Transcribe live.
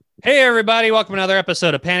Hey, everybody. Welcome to another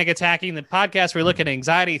episode of Panic Attacking, the podcast where we look at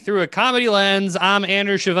anxiety through a comedy lens. I'm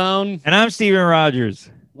Andrew Chavone. And I'm Steven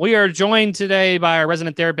Rogers. We are joined today by our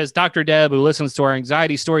resident therapist, Dr. Deb, who listens to our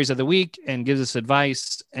anxiety stories of the week and gives us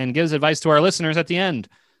advice to our listeners at the end.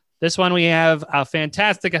 This one, we have a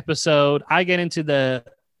fantastic episode. I get into the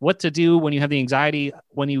what to do when you have the anxiety,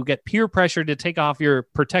 when you get peer pressure to take off your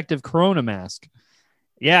protective corona mask.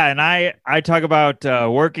 Yeah, and I talk about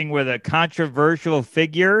working with a controversial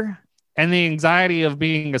figure and the anxiety of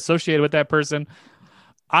being associated with that person.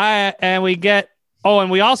 And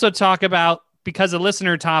we also talk about, because of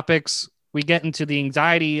listener topics, we get into the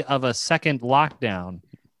anxiety of a second lockdown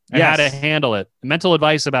and how to handle it. Mental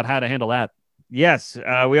advice about how to handle that. Yes,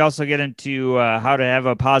 we also get into how to have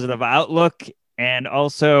a positive outlook, and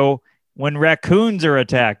also when raccoons are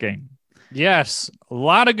attacking. Yes, a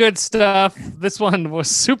lot of good stuff. This one was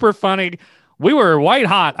super funny. We were white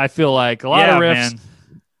hot, I feel like. A lot of riffs. Man.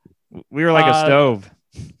 We were like a stove.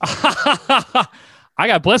 I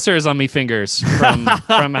got blisters on me fingers from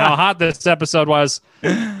how hot this episode was.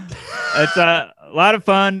 It's a lot of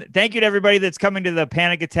fun. Thank you to everybody that's coming to the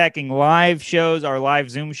Panic Attacking live shows, our live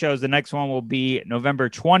Zoom shows. The next one will be November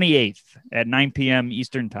 28th at 9 p.m.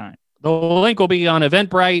 Eastern Time. The link will be on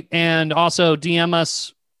Eventbrite, and also DM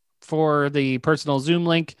us for the personal Zoom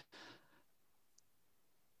link.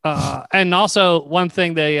 And also one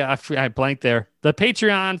thing I blanked there. The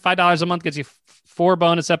Patreon, $5 a month gets you 4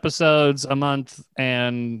 bonus episodes a month,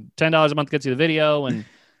 and $10 a month gets you the video, and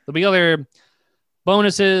there'll be other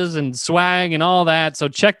bonuses and swag and all that. So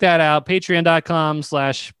check that out.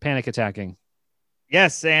 Patreon.com/Panic Attacking.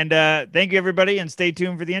 Yes. And thank you, everybody. And stay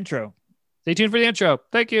tuned for the intro. Stay tuned for the intro.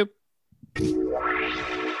 Thank you.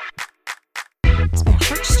 My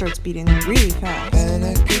heart starts beating really fast. I'm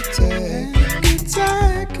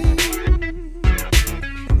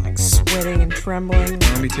like sweating and trembling.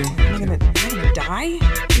 Me too. I'm gonna die?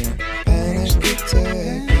 Yeah.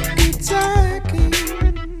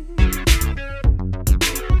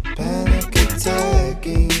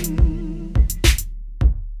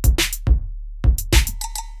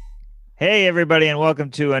 Hey, everybody, and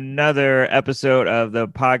welcome to another episode of the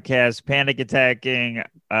podcast Panic Attacking,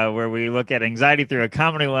 where we look at anxiety through a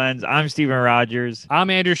comedy lens. I'm Steven Rogers.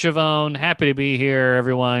 I'm Andrew Chavone. Happy to be here,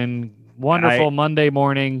 everyone. Wonderful Monday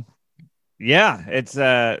morning. Yeah, it's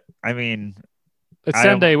it's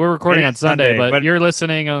Sunday. We're recording on Sunday, but you're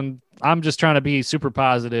listening on. I'm just trying to be super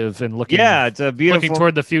positive and looking. Yeah, it's a beautiful looking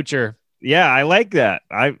toward the future. Yeah, I like that.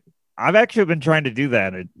 I've actually been trying to do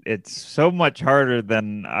that. It's so much harder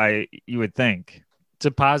than you would think. To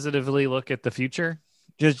positively look at the future?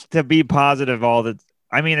 Just to be positive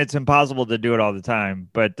it's impossible to do it all the time,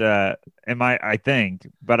 but I think,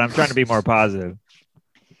 but I'm trying to be more positive.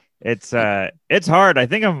 It's hard. I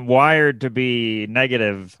think I'm wired to be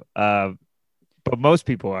negative, but most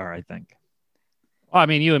people are, I think. Well, I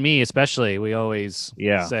mean, you and me especially, we always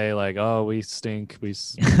say like, oh, we stink.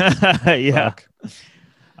 Yeah.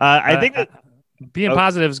 I think that being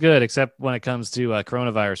positive is good, except when it comes to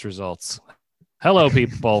coronavirus results. Hello,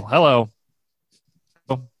 people. Hello.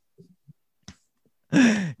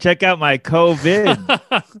 Check out my COVID.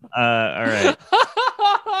 All right.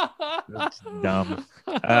 That's dumb.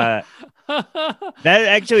 That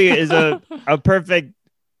actually is a perfect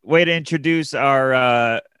way to introduce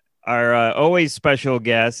our always special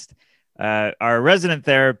guest, our resident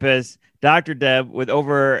therapist, Dr. Deb, with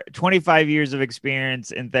over 25 years of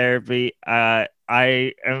experience in therapy. I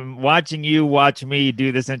am watching you watch me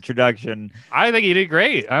do this introduction. I think you did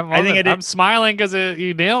great. I'm smiling because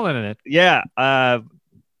you nailed it. Yeah.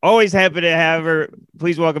 Always happy to have her.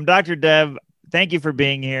 Please welcome Dr. Deb. Thank you for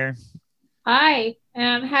being here. Hi.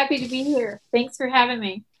 I'm happy to be here. Thanks for having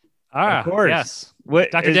me. Of course. Yes.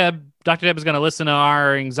 Dr. Deb is going to listen to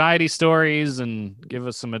our anxiety stories and give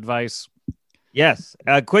us some advice. Yes.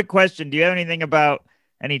 Quick question. Do you have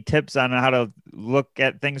any tips on how to look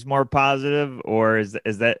at things more positive, or is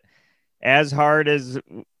that as hard as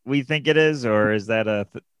we think it is, or is that a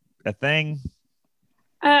thing?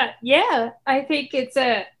 Yeah, I think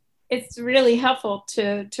it's really helpful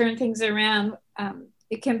to turn things around.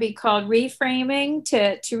 It can be called reframing,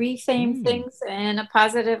 to reframe things in a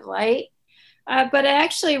positive light. But I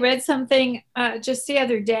actually read something just the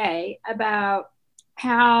other day about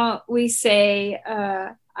how we say,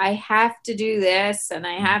 I have to do this and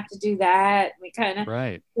I have to do that. We kind of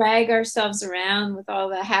drag ourselves around with all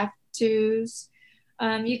the have tos.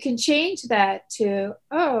 You can change that to,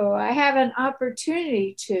 I have an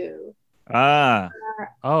opportunity to. And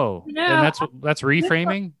that's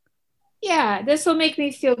reframing? Yeah, this will make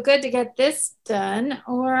me feel good to get this done,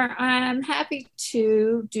 or I'm happy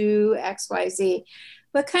to do X, Y, Z.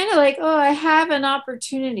 but kind of like, oh, I have an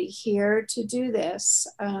opportunity here to do this.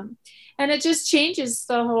 And it just changes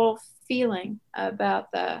the whole feeling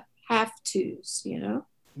about the have tos,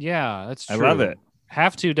 Yeah, that's I true. love it.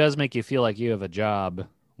 Have to does make you feel like you have a job,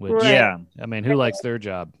 which, Right. Yeah. I mean, who likes their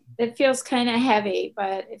job? It feels kind of heavy,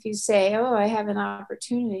 but if you say, oh, I have an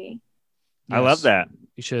opportunity. I love Yes. that.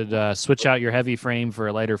 You should switch out your heavy frame for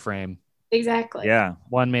a lighter frame, Exactly. Yeah.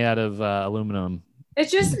 one made out of aluminum. It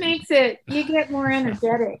just makes you get more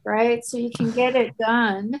energetic, right? So you can get it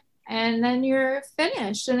done and then you're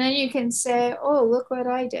finished. And then you can say, oh, look what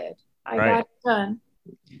I did. I Right. got it done.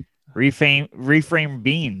 Reframe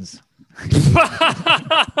beans.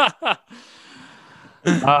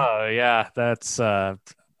 Oh yeah, that's. I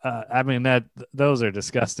mean those are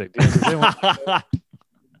disgusting. Dude.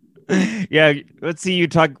 Yeah, let's see you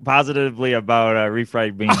talk positively about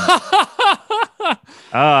refried beans. Oh,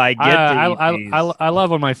 I get I love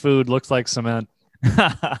when my food looks like cement.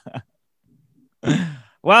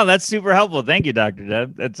 Wow, that's super helpful. Thank you, Dr.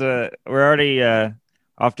 Deb. We're already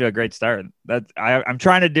off to a great start. I'm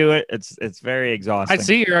trying to do it. It's very exhausting. I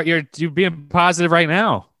see you're being positive right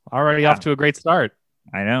now. Already off to a great start.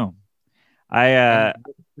 I know.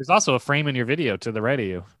 There's also a frame in your video to the right of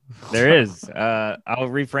you. There is. I'll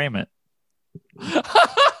reframe it.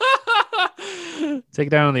 Take it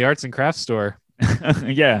down in the arts and crafts store.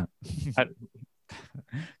 Yeah.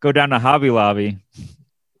 Go down to Hobby Lobby.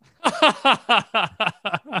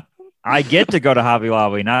 I get to go to Hobby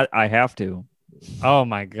Lobby, not I have to. Oh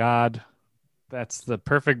my God. That's the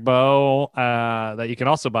perfect bow that you can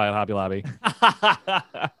also buy at Hobby Lobby.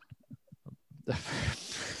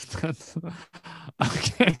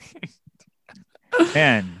 Okay.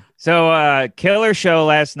 Man. So killer show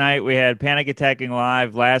last night. We had Panic Attacking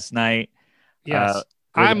Live last night. Yes.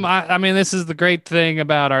 I mean, this is the great thing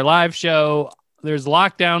about our live show. There's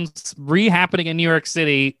lockdowns re-happening in New York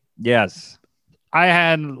City. Yes. I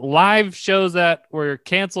had live shows that were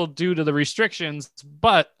canceled due to the restrictions,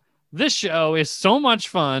 but this show is so much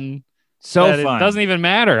fun. So that fun. It doesn't even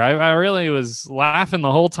matter. I really was laughing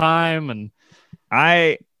the whole time, and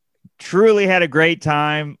I truly had a great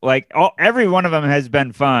time. Like every one of them has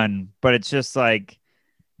been fun, but it's just like,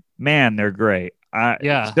 man, they're great.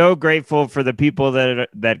 Yeah. So grateful for the people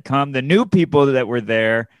that come, the new people that were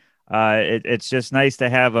there. It's just nice to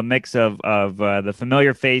have a mix of the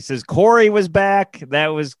familiar faces. Corey was back. That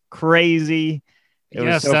was crazy.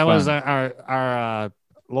 Yes, that was our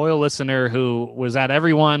loyal listener who was at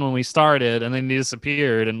every one when we started, and then he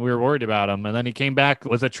disappeared, and we were worried about him. And then he came back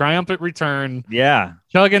with a triumphant return. Yeah,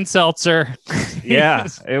 chugging seltzer. Yeah,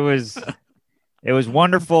 it was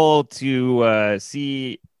wonderful to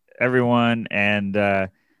see everyone, and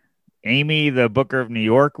Amy, the Booker of New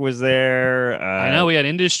York, was there. I know we had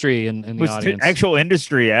industry in the audience. Actual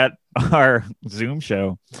industry at our Zoom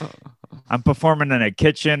show. I'm performing in a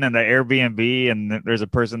kitchen and the Airbnb, and there's a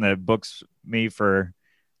person that books me for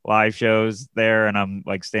live shows there, and I'm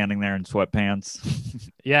like standing there in sweatpants.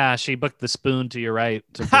 Yeah, she booked the spoon to your right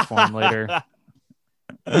to perform later.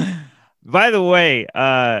 By the way,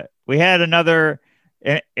 we had another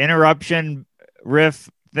interruption riff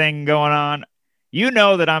thing going on. You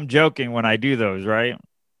know that I'm joking when I do those, right?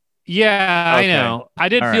 Yeah, Okay. I know. I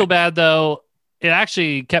did All feel right. bad though. It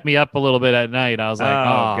actually kept me up a little bit at night. I was like, Oh,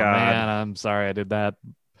 oh God. man, I'm sorry I did that.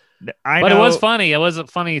 I But know. it was funny. It was a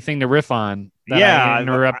funny thing to riff on. That Yeah, I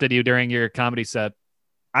interrupted you during your comedy set.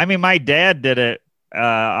 I mean, my dad did it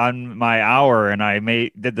on my hour, and I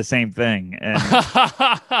did the same thing. And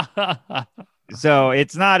so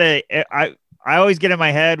it's not I always get in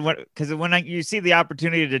my head because when you see the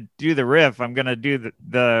opportunity to do the riff, I'm gonna do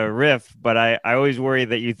the riff, but I always worry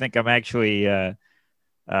that you think I'm actually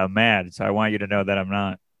mad. So I want you to know that I'm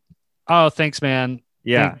not. Oh, thanks, man.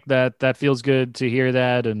 Yeah, Think that feels good to hear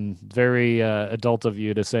that, and very adult of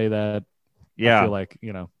you to say that. yeah. I feel like,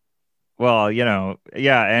 Well,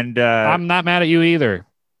 yeah, and I'm not mad at you either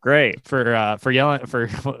great. for yelling, for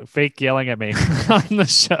fake yelling at me on the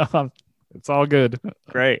show. It's all good.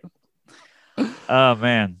 Great. Oh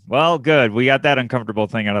man. Well, good. We got that uncomfortable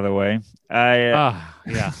thing out of the way. Yeah.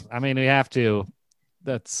 I mean, we have to.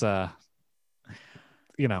 That's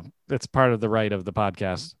it's part of the right of the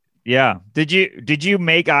podcast. Yeah. Did you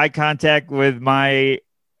make eye contact with my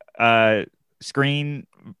screen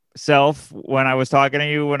self when I was talking to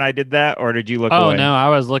you when I did that, or did you look away? Oh no, I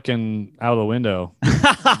was looking out the window.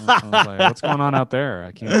 I was like, what's going on out there?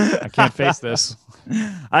 I can't face this.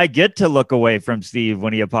 I get to look away from Steve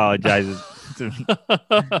when he apologizes.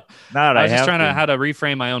 Not I was just have trying to. how to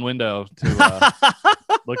reframe my own window to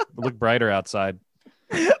look brighter outside.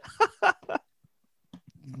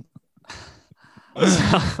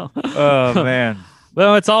 Oh man.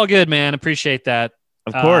 Well, it's all good, man. Appreciate that.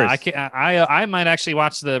 Of course. I might actually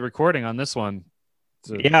watch the recording on this one.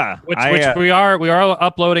 So, Yeah. which we are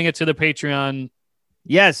uploading it to the Patreon.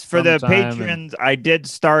 Yes, for the sometime, patrons, I did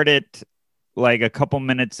start it like a couple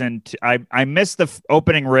minutes into. I missed the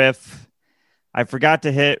opening riff. I forgot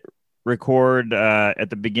to hit record at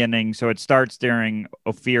the beginning, so it starts during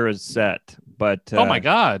Ophira's set. But oh my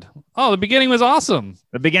god! Oh, the beginning was awesome.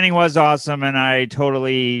 The beginning was awesome, and I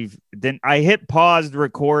totally didn't. I hit paused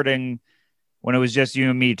recording when it was just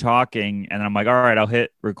you and me talking, and I'm like, all right, I'll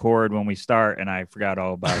hit record when we start, and I forgot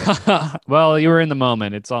all about it. Well, you were in the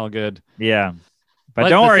moment. It's all good. Yeah, but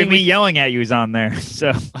don't worry, me yelling at you is on there,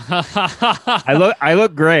 so I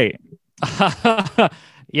look great.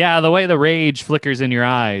 Yeah, the way the rage flickers in your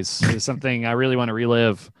eyes is something I really want to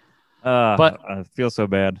relive. But I feel so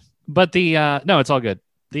bad. But no, it's all good.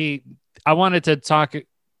 I wanted to talk.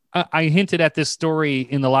 I hinted at this story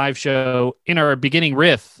in the live show in our beginning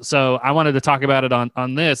riff, so I wanted to talk about it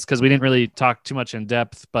on this because we didn't really talk too much in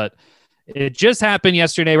depth. But it just happened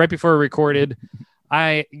yesterday, right before we recorded.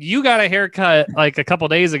 You got a haircut like a couple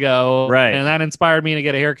days ago, right? And that inspired me to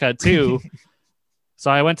get a haircut too. So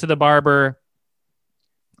I went to the barber.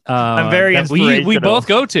 I'm very inspirational. We both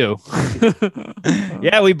go to.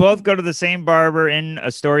 Yeah, we both go to the same barber in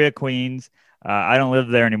Astoria, Queens. I don't live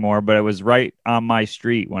there anymore, but it was right on my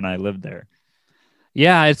street when I lived there.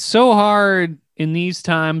 Yeah, it's so hard in these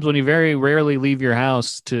times when you very rarely leave your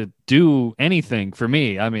house to do anything for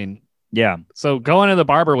me. I mean, yeah. So going to the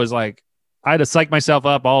barber was like, I had to psych myself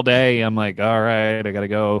up all day. I'm like, all right, I got to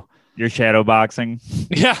go. You're shadow boxing?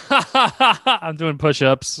 Yeah, I'm doing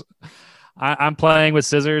push-ups. I'm playing with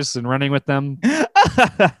scissors and running with them. Yeah,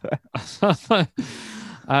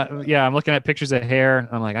 I'm looking at pictures of hair.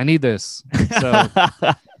 I'm like, I need this. So,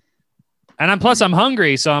 and I'm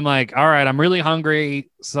hungry. So I'm like, all right, I'm really hungry.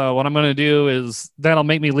 So what I'm going to do is that'll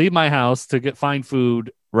make me leave my house to find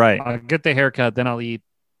food. Right. I'll get the haircut, then I'll eat.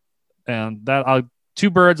 And I'll 2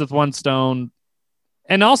 birds with 1 stone.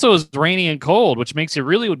 And also it's rainy and cold, which makes you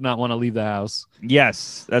really would not want to leave the house.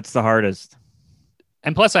 Yes, that's the hardest.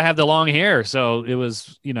 And plus I have the long hair. So it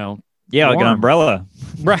was, yeah, warm. like an umbrella.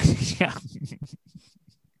 Right. Yeah.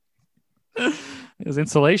 It was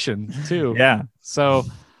insulation too. Yeah. So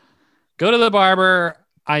go to the barber.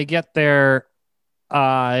 I get there.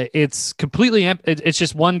 It's completely empty. It's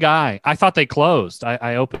just one guy. I thought they closed.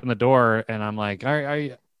 I opened the door and I'm like, are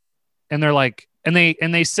you? And they're like, and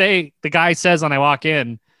they say, the guy says when I walk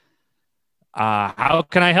in, how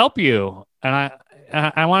can I help you? And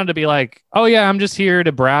I wanted to be like, oh yeah, I'm just here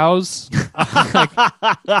to browse.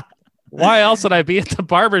 Like, why else would I be at the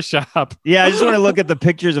barber shop? Yeah, I just want to look at the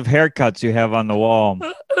pictures of haircuts you have on the wall.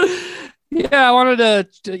 Yeah, I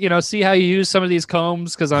wanted to, see how you use some of these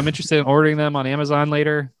combs because I'm interested in ordering them on Amazon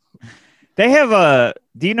later. They have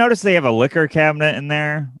do you notice they have a liquor cabinet in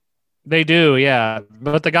there? They do, yeah.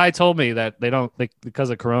 But the guy told me that because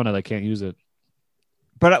of Corona, they can't use it.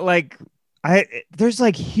 But there's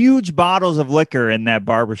like huge bottles of liquor in that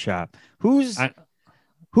barbershop. Who's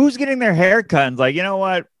getting their hair cut and like, you know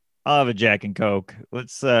what? I'll have a Jack and Coke.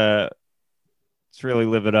 Let's really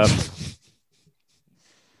live it up.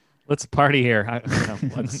 Let's party here.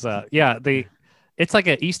 It's like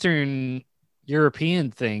an Eastern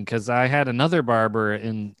European thing because I had another barber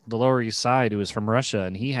in the Lower East Side who was from Russia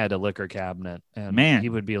and he had a liquor cabinet and he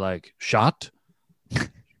would be like, shot?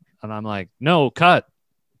 And I'm like, no, cut.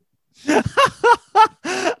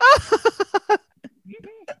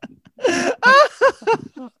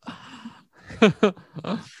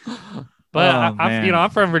 But I'm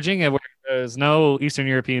from Virginia where there's no Eastern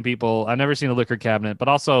European people. I've never seen a liquor cabinet, but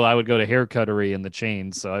also I would go to hair cuttery in the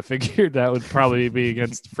chain. So I figured that would probably be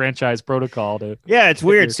against franchise protocol. Yeah, it's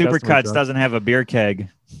weird. Supercuts doesn't have a beer keg.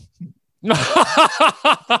 It's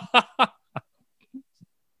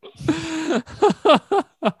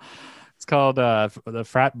called the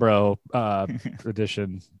Frat Bro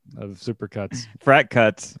edition of Supercuts. Frat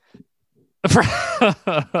cuts.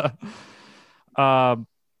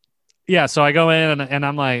 Yeah, so I go in and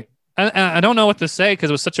I'm like, I don't know what to say because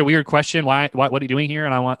it was such a weird question. Why? What are you doing here?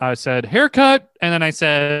 And I said haircut, and then I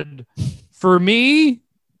said, for me.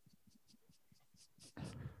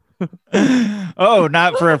 Oh,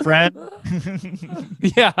 not for a friend.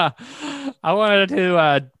 Yeah, I wanted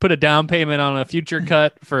to put a down payment on a future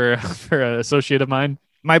cut for an associate of mine.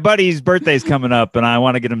 My buddy's birthday's coming up, and I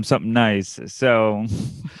want to get him something nice. So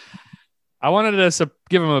I wanted to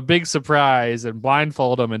give him a big surprise and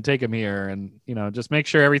blindfold him and take him here, and just make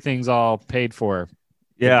sure everything's all paid for.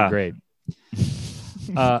 Yeah, great.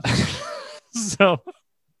 So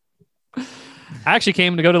I actually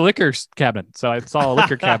came to go to the liquor cabinet, so I saw a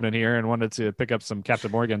liquor cabinet here and wanted to pick up some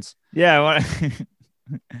Captain Morgan's. Yeah.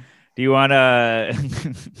 Do you want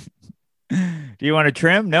to? Do you want to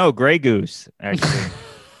trim? No, Grey Goose. Actually,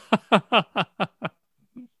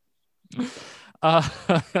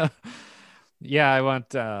 uh, yeah, I want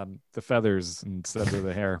the feathers instead of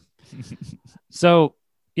the hair. So,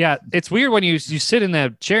 yeah, it's weird when you sit in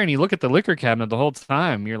that chair and you look at the liquor cabinet the whole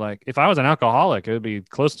time. You're like, if I was an alcoholic, it would be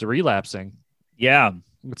close to relapsing. yeah.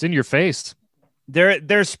 It's in your face.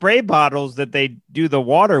 Their spray bottles that they do the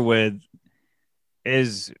water with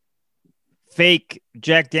is fake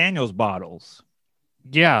Jack Daniels bottles.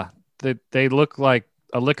 Yeah, they look like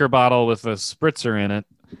a liquor bottle with a spritzer in it.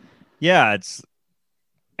 Yeah, it's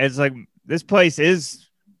like this place is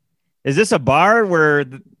this a bar where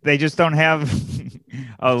they just don't have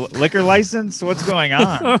a liquor license? What's going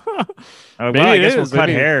on? Well, I guess we'll cut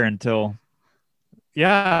hair until.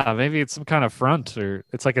 Yeah, maybe it's some kind of front, or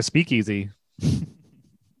it's like a speakeasy.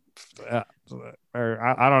 Or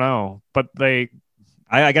I don't know, but I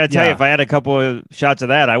got to tell you, if I had a couple of shots of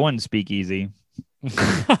that, I wouldn't speak easy.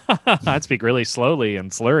 I'd speak really slowly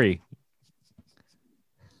and slurry.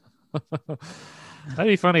 That'd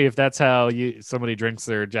be funny if that's how somebody drinks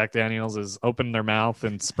their Jack Daniels, is open their mouth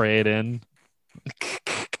and spray it in.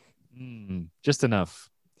 Just enough.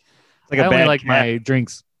 Like I a only bad like cat. my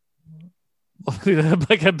drinks.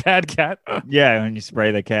 Like a bad cat. Yeah, when you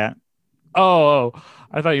spray the cat. Oh,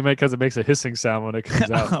 I thought you meant because it makes a hissing sound when it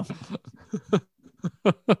comes out.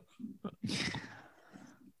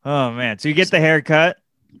 Oh man! So you get the haircut.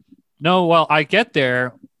 No, well, I get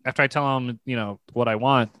there after I tell him, what I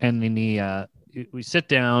want, and then we sit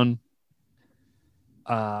down.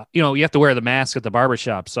 You have to wear the mask at the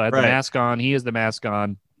barbershop, so I had the mask on. He has the mask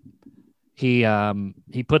on. He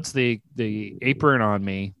puts the apron on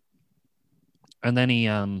me, and then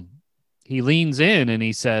he leans in and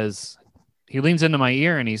he leans into my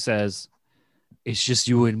ear and he says, "It's just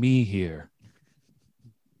you and me here."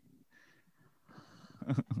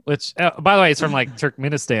 Which, by the way, it's from like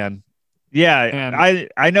Turkmenistan. Yeah, And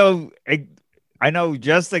I know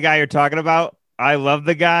just the guy you're talking about. I love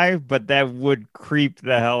the guy, but that would creep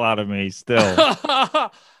the hell out of me still.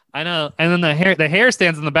 I know. And then the hair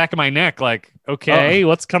stands in the back of my neck. Like, okay,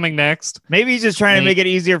 what's coming next? Maybe he's just trying to make it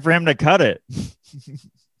easier for him to cut it.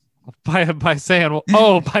 By saying,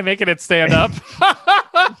 by making it stand up.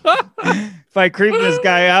 If I creep this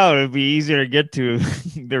guy out, it'd be easier to get to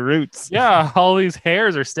the roots. Yeah, all these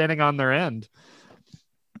hairs are standing on their end.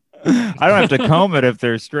 I don't have to comb it if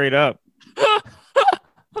they're straight up.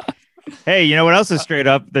 Hey, you know what else is straight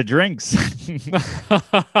up? The drinks.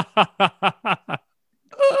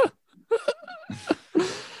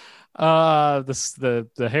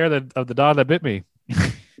 The hair of the dog that bit me.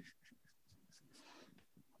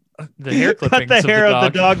 The hair clippings. Cut the hair of the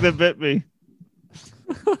dog that bit me.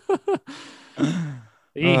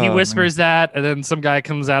 He whispers that, and then some guy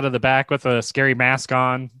comes out of the back with a scary mask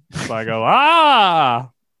on. So I go,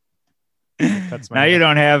 ah! Now you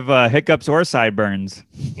don't have hiccups or sideburns.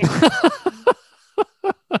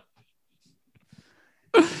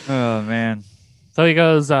 Oh, man. So he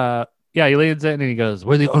goes, he leads in and he goes,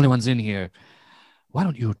 "We're the only ones in here. Why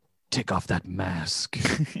don't you take off that mask?"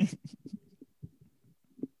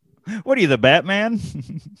 What are you, the Batman?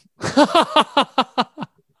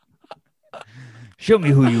 Show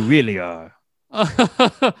me who you really are.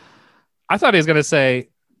 I thought he was going to say,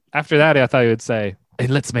 after that, I thought he would say, "Hey,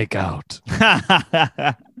 let's make out."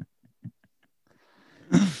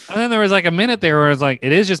 And then there was like a minute there where it was like,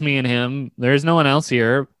 it is just me and him. There's no one else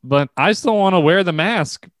here, but I still want to wear the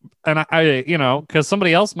mask. And I because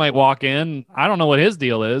somebody else might walk in. I don't know what his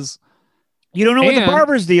deal is. You don't know what the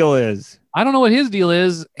barber's deal is. I don't know what his deal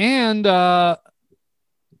is. And, but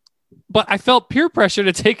I felt peer pressure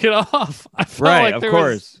to take it off. I felt like of there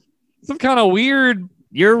course. was some kind of weird.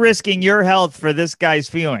 You're risking your health for this guy's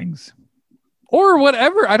feelings. Or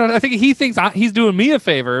whatever. I think he thinks he's doing me a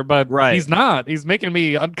favor, but he's not. He's making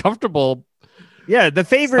me uncomfortable. Yeah, the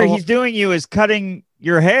favor he's doing you is cutting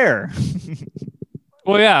your hair.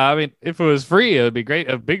 Well, yeah. I mean, if it was free, it would be great.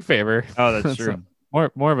 A big favor. Oh, that's true.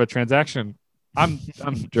 More of a transaction. I'm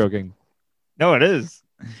joking. No, it is.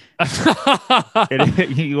 You He's are not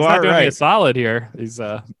doing me right. a solid here. He's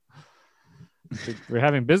we're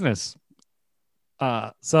having business.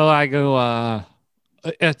 So I go.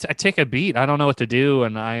 I take a beat. I don't know what to do,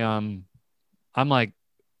 and I'm like,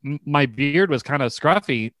 my beard was kind of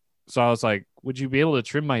scruffy, so I was like, "Would you be able to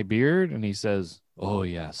trim my beard?" And he says, "Oh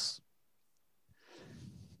yes."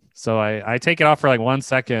 So I take it off for like 1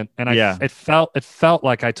 second, and it felt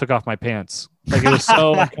like I took off my pants. Like it was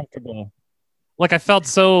so uncomfortable. like I felt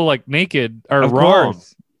so like naked or Of wrong.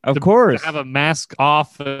 course. Of to course. have a mask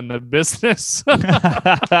off in the business.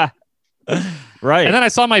 Right. And then I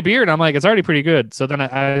saw my beard. And I'm like, it's already pretty good. So then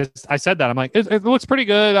I said that. I'm like, it looks pretty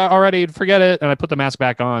good already. Forget it. And I put the mask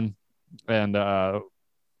back on. And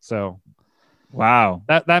so Wow.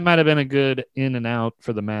 that might have been a good in and out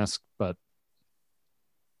for the mask, but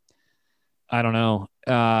I don't know.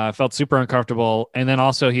 I felt super uncomfortable. And then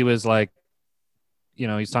also he was like,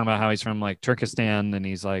 he's talking about how he's from like Turkestan, and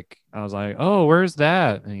he's like, I was like, oh, where's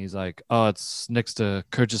that? And he's like, oh, it's next to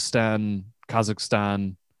Kyrgyzstan,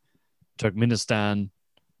 Kazakhstan, Turkmenistan,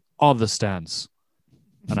 all the stands.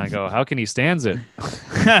 And I go, how can he stands it?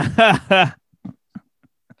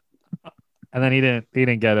 And then he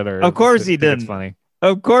didn't get it, or Of course he think it's didn't. funny.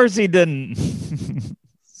 Of course he didn't.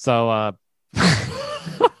 So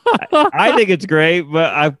I think it's great,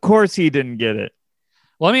 but of course he didn't get it.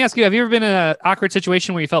 well, let me ask you, have you ever been in an awkward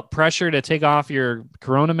situation where you felt pressure to take off your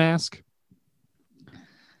Corona mask?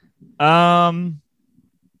 I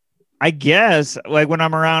guess like when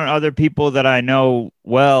I'm around other people that I know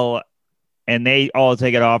well and they all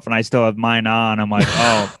take it off and I still have mine on, I'm like,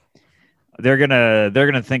 oh, they're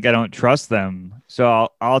gonna think I don't trust them. So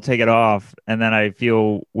I'll take it off, and then I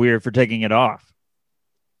feel weird for taking it off.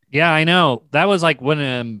 Yeah, I know. That was like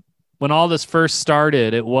when all this first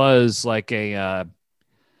started, it was like a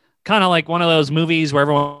kind of like one of those movies where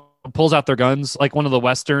everyone pulls out their guns, like one of the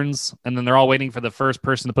Westerns, and then they're all waiting for the first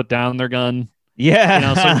person to put down their gun.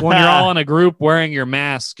 Yeah. So when you're all in a group wearing your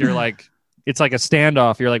mask, you're like, it's like a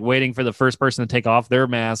standoff. You're like waiting for the first person to take off their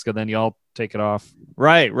mask, and then you all take it off.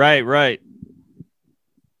 Right.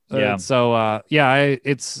 Yeah.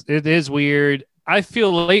 It is weird. I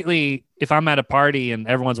feel lately, if I'm at a party and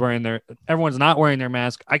everyone's not wearing their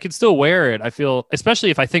mask, I can still wear it. I feel,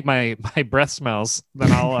 especially if I think my breath smells,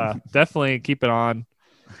 then I'll definitely keep it on,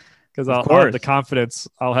 because I'll have the confidence.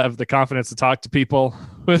 I'll have the confidence to talk to people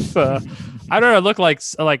with. I'd rather look like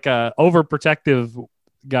a overprotective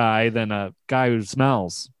guy than a guy who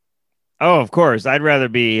smells. Oh, of course. I'd rather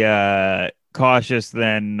be cautious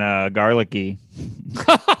than garlicky.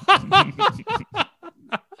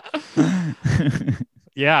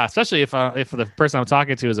 Yeah, especially if the person I'm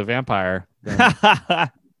talking to is a vampire, then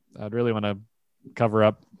I'd really want to cover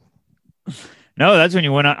up. No, that's when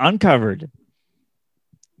you went uncovered.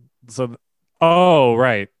 So, oh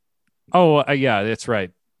right, yeah, that's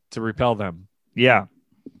right, to repel them. Yeah,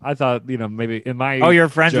 I thought maybe in my you're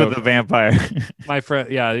friends joke, with the vampire. my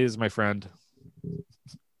friend, yeah, he is my friend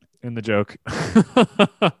in the joke.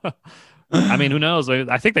 I mean, who knows?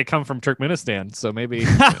 I think they come from Turkmenistan, so maybe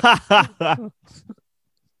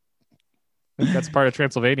that's part of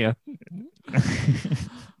Transylvania.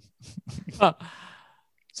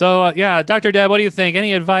 So, Dr. Deb, what do you think?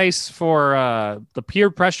 Any advice for the peer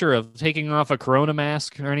pressure of taking off a Corona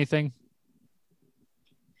mask or anything?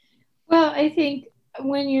 Well, I think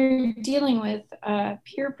when you're dealing with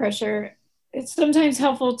peer pressure, it's sometimes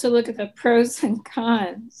helpful to look at the pros and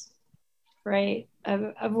cons, right,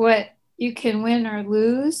 of what you can win or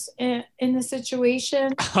lose in the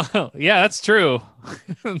situation. Yeah, that's true.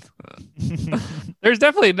 There's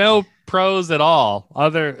definitely no pros at all,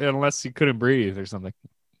 unless you couldn't breathe or something.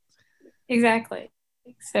 Exactly.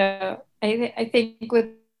 So I think with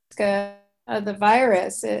the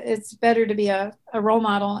virus, it's better to be a role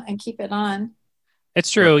model and keep it on.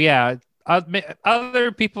 It's true. Yeah.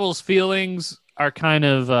 Other people's feelings are kind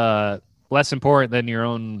of less important than your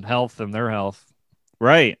own health and their health.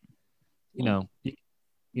 Right.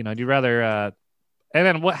 You'd rather, and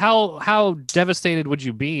then how devastated would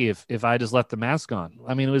you be if I just left the mask on?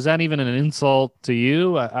 I mean, was that even an insult to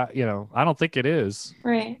you? I don't think it is.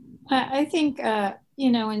 Right. I think,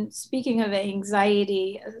 and speaking of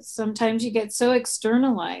anxiety, sometimes you get so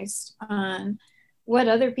externalized on what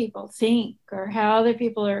other people think or how other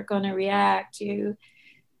people are going to react. You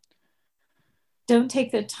don't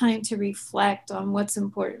take the time to reflect on what's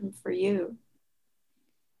important for you.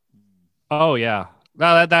 Oh yeah.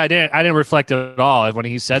 No, that I didn't reflect at all. When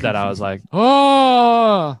he said that, I was like,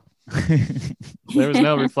 oh. There was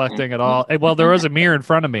no reflecting at all. Well, there was a mirror in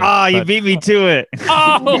front of me. Oh, you beat me to it.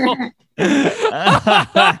 Oh.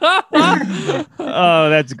 Oh,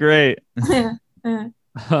 that's great.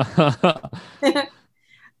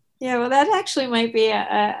 Yeah, well, that actually might be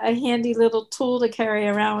a handy little tool to carry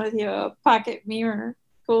around with you, a pocket mirror.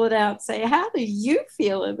 Pull it out, say, how do you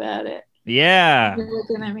feel about it? Yeah. You look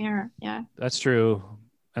in the mirror. Yeah. That's true.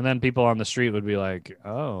 And then people on the street would be like,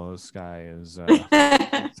 oh, this guy's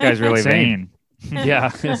really insane. vain.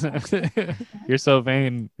 Yeah. You're so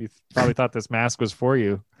vain. You probably thought this mask was for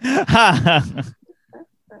you.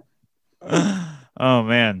 Oh,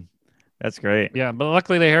 man. That's great. Yeah, but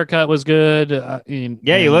luckily the haircut was good.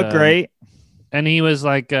 Yeah, you look great. And he was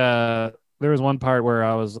like, there was one part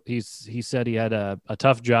where he said he had a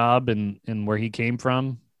tough job in where he came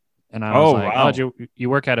from. And I was like, wow. oh, you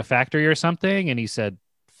work at a factory or something? And he said,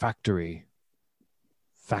 factory.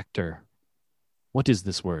 Factor. What is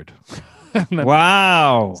this word?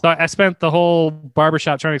 Wow. So I spent the whole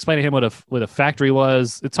barbershop trying to explain to him what a factory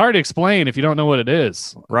was. It's hard to explain if you don't know what it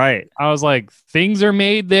is. Right. I was like, things are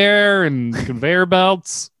made there and conveyor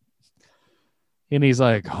belts. And he's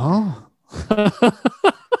like, huh?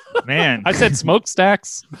 Man. I said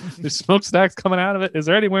smokestacks. There's smokestacks coming out of it. Is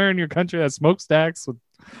there anywhere in your country that has smokestacks with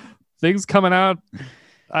things coming out?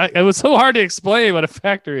 It was so hard to explain what a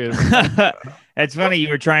factory is. It's funny. You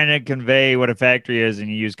were trying to convey what a factory is and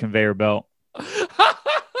you use conveyor belt.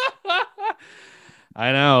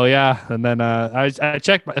 I know. Yeah. And then I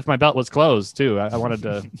checked if my belt was closed too. I wanted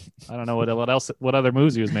to, I don't know what other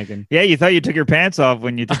moves he was making. Yeah. You thought you took your pants off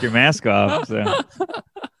when you took your mask off. So.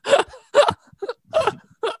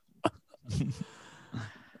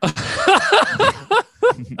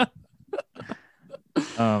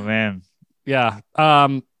 Oh man. Yeah.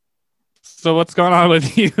 So what's going on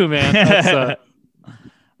with you, man? That's,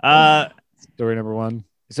 story number one.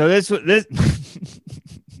 So this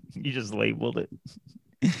you just labeled it.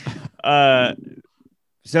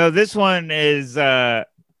 So this one is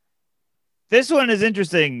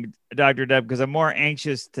interesting, Dr. Deb, because I'm more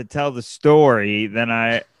anxious to tell the story than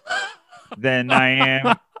I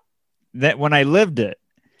am that when I lived it.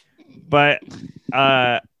 But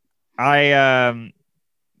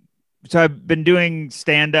so I've been doing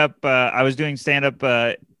stand-up. I was doing stand-up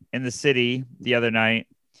in the city the other night,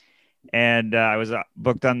 and I was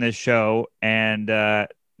booked on this show, and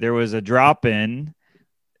there was a drop-in,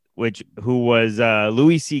 who was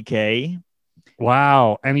Louis C.K.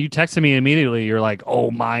 Wow. And you texted me immediately. You're like,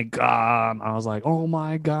 oh, my God. I was like, oh,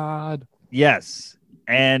 my God. Yes.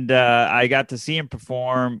 And I got to see him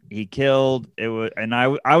perform. He killed. And I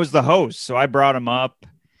was the host, so I brought him up.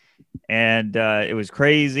 And it was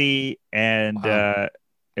crazy, and wow.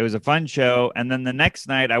 It was a fun show. And then the next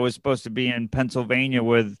night, I was supposed to be in Pennsylvania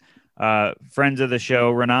with friends of the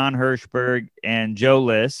show, Renan Hirschberg and Joe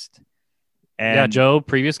List. And yeah, Joe,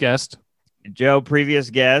 previous guest.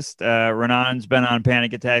 Renan's been on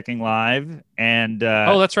Panic Attacking Live, and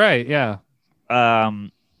oh, that's right, yeah.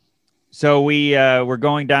 So we were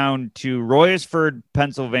going down to Royersford,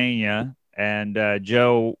 Pennsylvania, and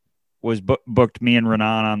Joe was booked me and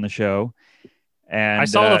Renan on the show. And I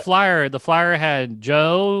saw the flyer. The flyer had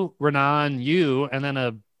Joe, Renan, you, and then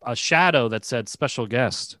a shadow that said special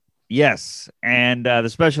guest. Yes. And the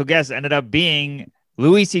special guest ended up being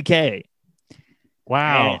Louis C.K.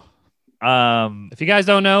 Wow. And, if you guys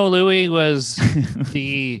don't know, Louis was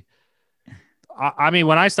the I mean,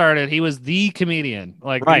 when I started, he was the comedian.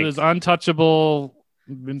 Like, right. He was untouchable.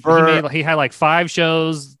 He had like 5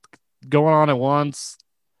 shows going on at once.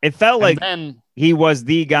 It felt like he was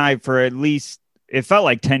the guy for at least, it felt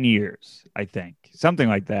like 10 years, I think. Something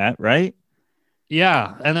like that, right?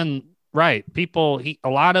 Yeah. And then, right. A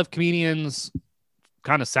lot of comedians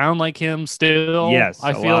kind of sound like him still. Yes.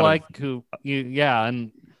 I feel like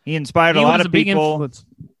and he inspired a lot of people.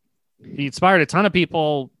 He inspired a ton of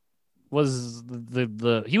people. He was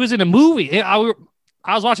in a movie. I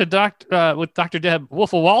was watching with Dr. Deb,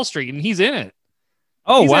 Wolf of Wall Street, and he's in it.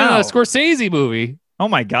 Oh, he's wow. in a Scorsese movie. Oh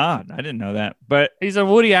my God. I didn't know that. But he's in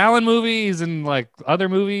a Woody Allen movie. He's in like other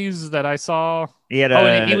movies that I saw.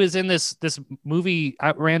 And he was in this movie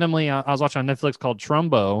randomly. I was watching on Netflix called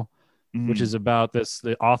Trumbo, which is about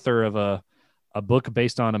the author of a book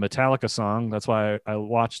based on a Metallica song. That's why I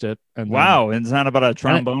watched it. And wow. And it's not about a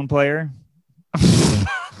trombone player.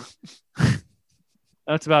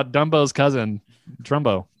 That's about Dumbo's cousin,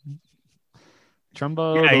 Trumbo.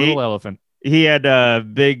 Trumbo, the little elephant. He had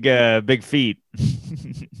big feet.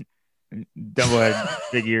 Dumbo had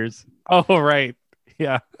big ears. Oh, right.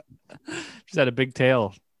 Yeah. Just had a big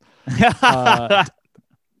tail.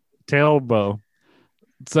 Tailbo.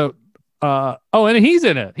 So, and he's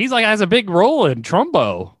in it. He's like, has a big role in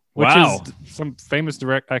Trumbo, which is some famous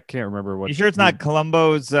I can't remember what. You sure it's not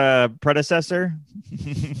Columbo's predecessor?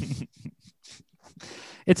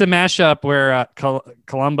 It's a mashup where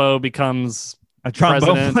Columbo becomes a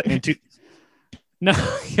trombone president.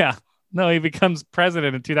 No, he becomes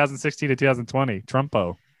president in 2016 to 2020.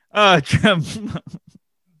 Trumbo.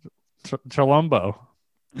 Trumbo.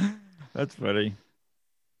 That's funny.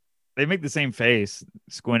 They make the same face,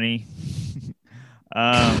 squinty.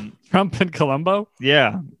 Trump and Columbo?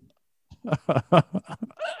 Yeah.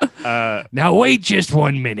 Now wait just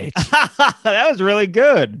 1 minute. That was really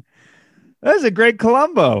good. That was a great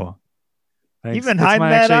Columbo. Thanks. You've been It's hiding my-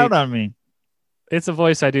 that actually, out on me. It's a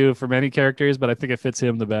voice I do for many characters, but I think it fits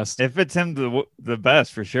him the best. It fits him the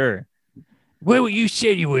best for sure. Well, you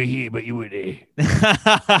said you were here, but you were there.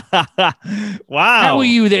 Wow. How were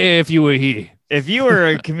you there if you were here? If you were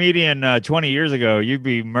a comedian 20 years ago, you'd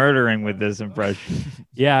be murdering with this impression.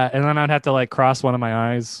 Yeah, and then I'd have to like cross one of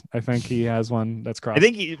my eyes. I think he has one that's crossed. I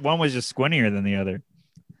think one was just squintier than the other.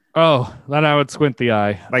 Oh, then I would squint the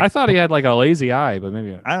eye. Like- I thought he had like a lazy eye, but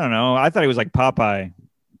maybe. I don't know. I thought he was like Popeye,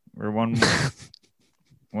 or one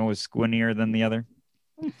was squintier than the other.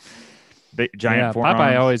 Big, giant Yeah, forearms.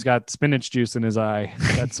 Popeye always got spinach juice in his eye.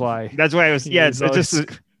 That's why. That's why it was. Yeah, He's it just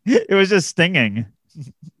always- it was just stinging.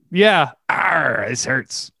 Yeah. Arr, this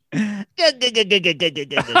hurts. You've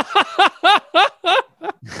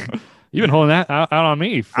been holding that out on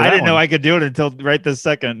me. I didn't know I could do it until right this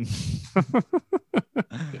second.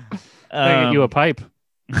 I get you a pipe.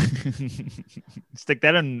 Stick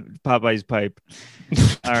that in Popeye's pipe.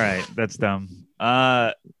 All right, that's dumb.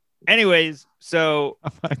 Anyways, so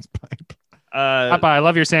Popeye's pipe. Popeye, I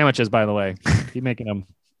love your sandwiches, by the way. Keep making them.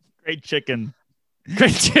 great chicken.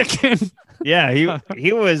 Great chicken. Yeah,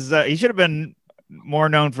 he was he should have been more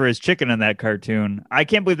known for his chicken in that cartoon. I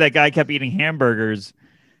can't believe that guy kept eating hamburgers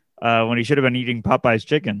when he should have been eating Popeye's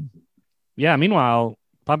chicken. Yeah. Meanwhile,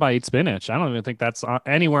 Popeye eats spinach. I don't even think that's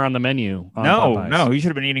anywhere on the menu. On No, Popeyes. he should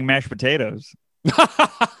have been eating mashed potatoes.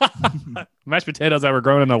 Mashed potatoes that were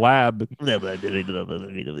grown in the lab. I Oh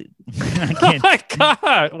can't. my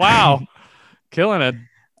god! Wow, killing it.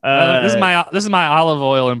 This is my olive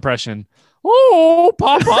oil impression. Oh,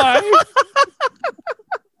 Popeye!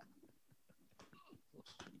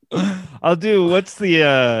 I'll do. What's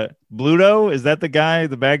the Bluto? Is that the guy,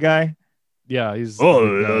 the bad guy? Yeah, he's. I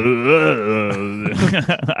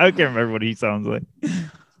can't remember what he sounds like.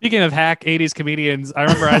 Speaking of hack 80s comedians, I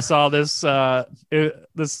remember I saw this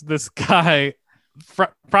this guy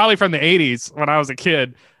probably from the 80s when I was a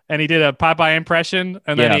kid, and he did a Popeye impression,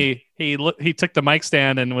 and then he took the mic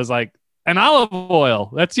stand and was like, "An olive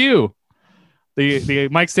oil, that's you." The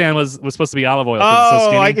mic stand was supposed to be olive oil. 'cause it's so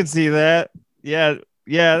Oh, I skinny. can see that. Yeah,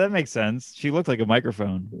 that makes sense. She looked like a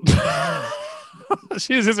microphone.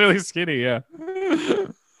 She's just really skinny, yeah.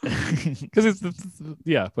 Because it's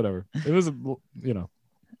yeah, whatever. It was,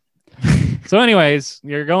 So, anyways,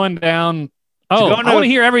 you're going down. Oh, going I to- want to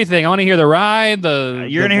hear everything. I want to hear the ride.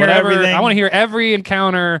 You're gonna hear everything. I want to hear every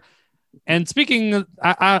encounter. And speaking,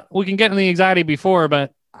 we can get in the anxiety before,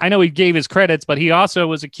 but I know he gave his credits, but he also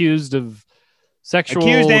was accused of sexual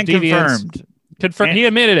Accused and deviance. confirmed. He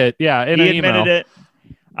admitted it. Yeah, in He an admitted email. it.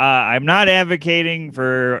 I'm not advocating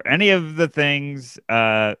for any of the things.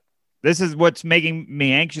 This is what's making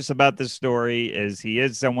me anxious about this story. Is he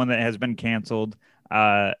is someone that has been canceled,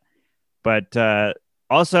 but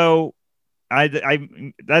also,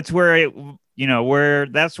 that's where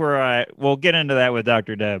we'll get into that with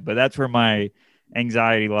Dr. Deb, but that's where my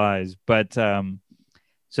anxiety lies. But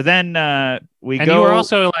so then we And go.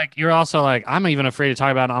 you're also like, I'm even afraid to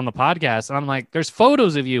talk about it on the podcast. And I'm like, there's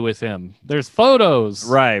photos of you with him. There's photos.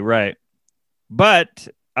 Right. But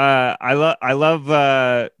I love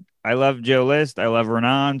Joe List. I love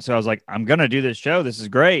Renan. So I was like, I'm gonna do this show. This is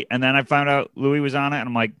great. And then I found out Louis was on it, and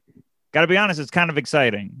I'm like, gotta be honest, it's kind of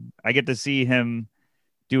exciting. I get to see him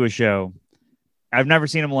do a show. I've never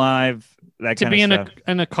seen him live. That To kind be of in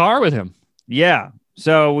stuff. a car with him. Yeah.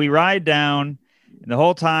 So we ride down, and the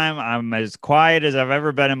whole time I'm as quiet as I've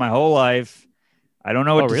ever been in my whole life. I don't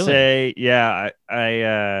know what Oh, to really? say. Yeah,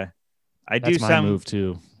 I That's do my some move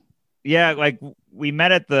too. Yeah, like we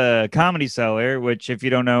met at the Comedy Cellar, which, if you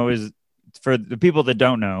don't know, is, for the people that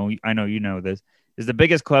don't know, I know you know this, is the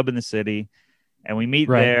biggest club in the city, and we meet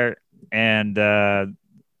Right. there, and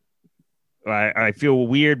I feel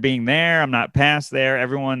weird being there. I'm not past there.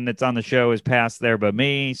 Everyone that's on the show is past there but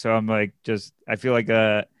me, so I'm like, I feel like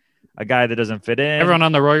a guy that doesn't fit in. Everyone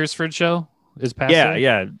on the Royersford show is past there?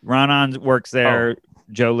 Yeah. Ronan works there,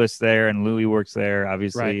 Joe List there, and Louis works there,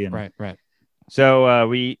 obviously. Right. So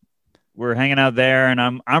we're hanging out there, and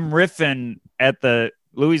I'm riffing at the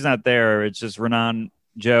Louis not there. It's just Renan,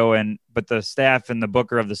 Joe, but the staff and the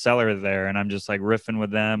booker of the cellar are there, and I'm just like riffing with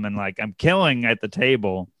them, and like I'm killing at the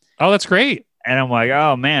table. Oh, that's great. And I'm like,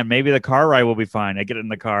 oh man, maybe the car ride will be fine. I get in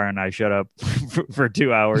the car and I shut up for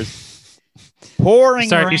 2 hours. Pouring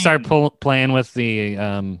You start rain. playing with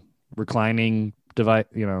the reclining device.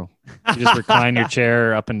 You just recline your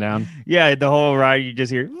chair up and down. Yeah, the whole ride you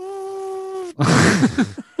just hear.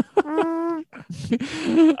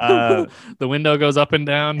 The window goes up and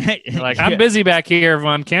down. You're like, I'm Yeah. busy back here,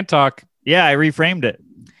 everyone. Can't talk. Yeah, I reframed it.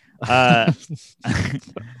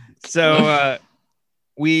 So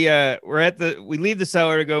we leave the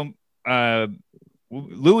cellar to go uh,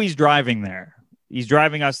 Louis driving there. He's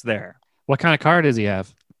driving us there. What kind of car does he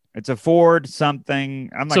have? It's a Ford something.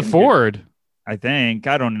 I'm It's not a gonna Ford. I think.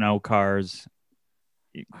 I don't know cars.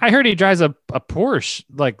 I heard he drives a Porsche,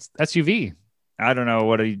 like SUV. I don't know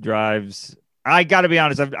what he drives. I got to be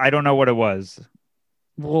honest. I don't know what it was.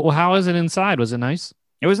 Well, how is it inside? Was it nice?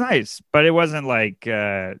 It was nice, but it wasn't like,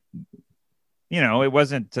 it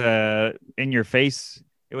wasn't in your face.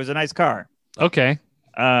 It was a nice car. Okay.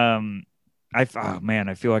 I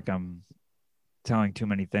feel like I'm telling too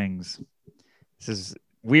many things. This is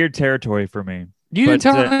weird territory for me. You didn't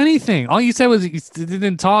tell anything. All you said was he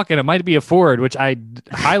didn't talk, and it might be a Ford, which I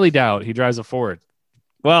highly doubt he drives a Ford.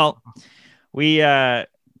 Well, we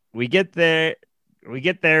get there,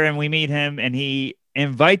 and we meet him, and he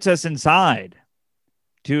invites us inside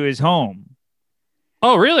to his home.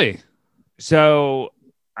 Oh, really? So,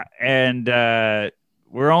 and I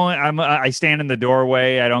stand in the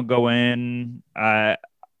doorway. I don't go in. I'm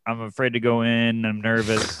afraid to go in. I'm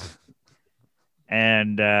nervous.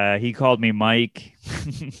 And he called me Mike.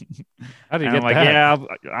 How do you and get I'm like, that? yeah,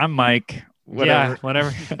 I'm Mike. Whatever. Yeah,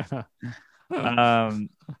 whatever. And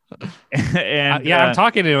I'm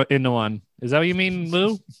talking into one. Is that what you mean,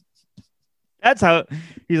 Lou? That's how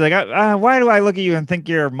he's like. Why do I look at you and think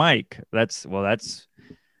you're Mike? That's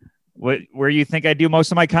where you think I do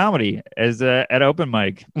most of my comedy is at open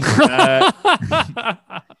mic.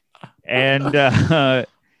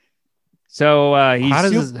 So how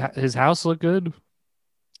does his house look good?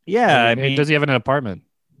 Yeah, I mean, does he have an apartment?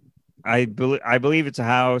 I believe it's a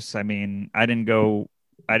house. I mean, I didn't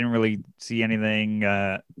really see anything,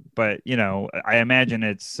 but I imagine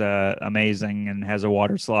it's amazing and has a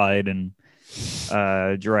water slide and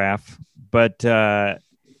giraffe. But I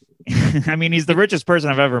mean, he's the richest person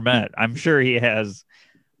I've ever met. I'm sure he has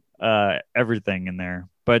everything in there.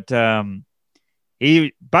 But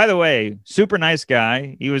he, by the way, super nice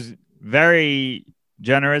guy. He was very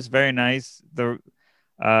generous, very nice.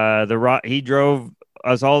 He drove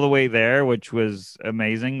us all the way there, which was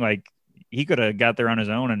amazing. Like, he could have got there on his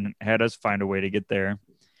own and had us find a way to get there.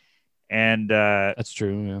 And that's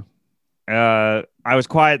true. Yeah. I was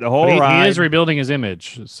quiet the whole ride. He is rebuilding his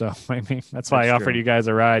image, so I mean that's why I offered you guys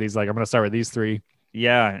a ride. He's like, I'm going to start with these three.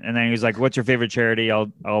 Yeah, and then he was like, "What's your favorite charity?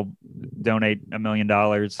 I'll donate $1 million."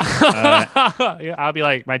 Yeah, I'll be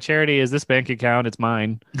like, "My charity is this bank account. It's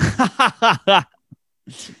mine."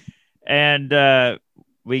 And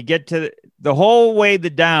we get to the whole way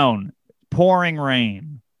down, pouring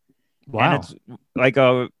rain. Wow, and it's like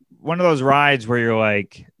one of those rides where you're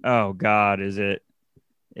like, "Oh God, is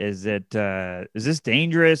this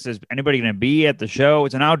dangerous? Is anybody going to be at the show?"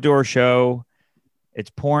 It's an outdoor show. It's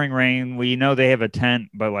pouring rain. We know they have a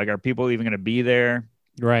tent, but like, are people even going to be there?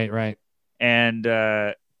 Right. And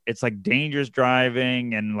it's like dangerous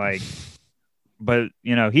driving and like, but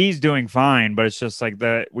he's doing fine. But it's just like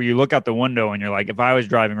where you look out the window and you're like, if I was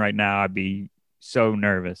driving right now, I'd be so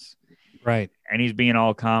nervous. Right. And he's being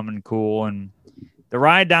all calm and cool. And the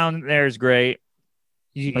ride down there is great.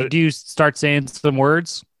 Do you start saying some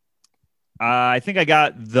words? I think I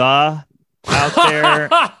got the out there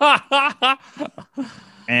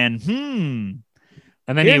and then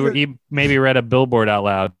you maybe read a billboard out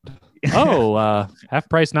loud. Oh, half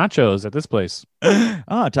price nachos at this place.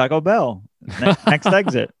 Oh, Taco Bell. Next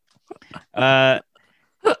exit. Well,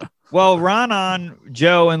 Ronan,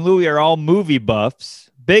 Joe, and Louie are all movie buffs,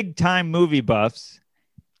 big time movie buffs,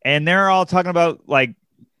 and they're all talking about like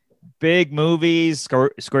big movies,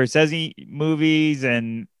 Scorsese movies,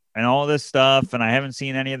 and all this stuff, and I haven't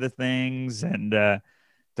seen any of the things, and they're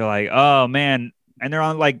like, oh man, and they're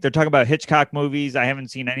talking about Hitchcock movies. I haven't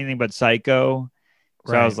seen anything but Psycho.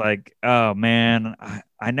 So I was like, oh man,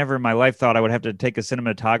 I never in my life thought I would have to take a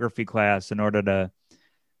cinematography class in order to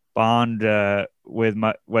bond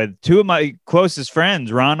with two of my closest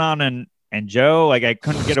friends, Ronan and Joe. Like, I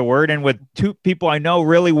couldn't get a word in with two people I know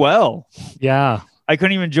really well. Yeah, I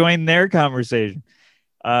couldn't even join their conversation.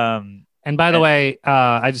 And by the way,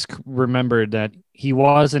 I just remembered that he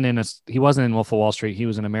wasn't in Wolf of Wall Street. He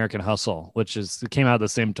was in American Hustle, it came out at the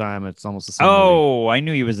same time. It's almost the same. Oh, movie. I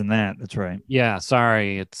knew he was in that. That's right. Yeah,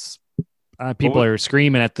 sorry. It's people are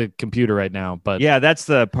screaming at the computer right now, but yeah, that's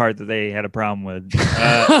the part that they had a problem with.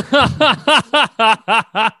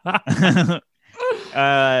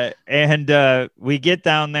 And we get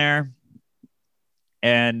down there,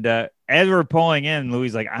 and as we're pulling in,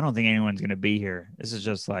 Louis like, I don't think anyone's gonna be here. This is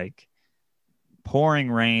just like pouring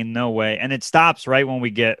rain, no way. And it stops right when we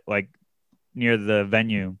get like near the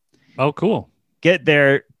venue. Oh, cool. Get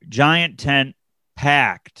there, giant tent,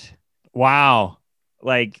 packed. Wow.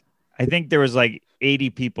 Like, I think there was like 80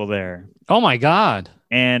 people there. Oh my God.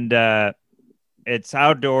 and it's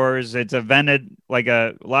outdoors. It's a vented, like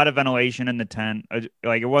a lot of ventilation in the tent.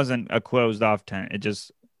 Like it wasn't a closed off tent. It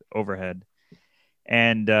just overhead.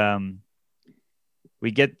 And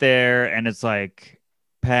we get there and it's like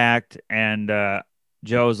packed. And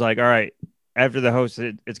Joe's like, all right, after the host,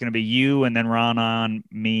 it's going to be you and then Ron on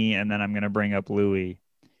me. And then I'm going to bring up Louie.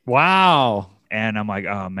 Wow. And I'm like,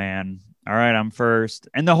 oh man, all right, I'm first.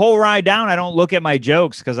 And the whole ride down, I don't look at my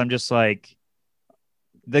jokes because I'm just like,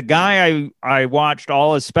 the guy I watched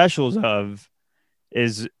all his specials of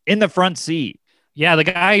is in the front seat. Yeah, the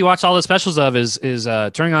guy you watch all the specials of is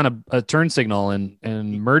turning on a turn signal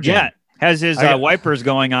and merging. Yeah, has his wipers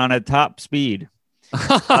going on at top speed.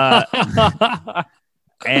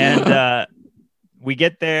 And we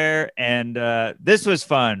get there, and this was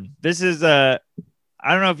fun. This is I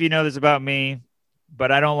don't know if you know this about me,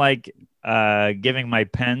 but I don't like giving my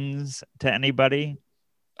pens to anybody.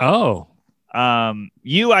 Oh.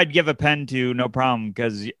 I'd give a pen to, no problem,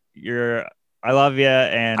 because I love you,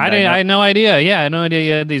 and I had no idea. Yeah, I had no idea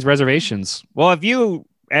you had these reservations. Well, if you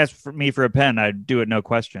asked me for a pen, I'd do it, no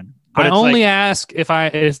question. But I only ask if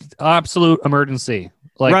it's absolute emergency.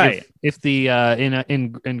 Like right. if the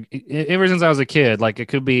in ever since I was a kid, like it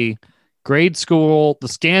could be grade school, the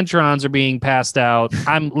Scantrons are being passed out.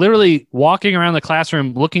 I'm literally walking around the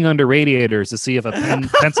classroom looking under radiators to see if a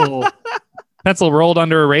pencil rolled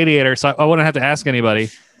under a radiator, so I wouldn't have to ask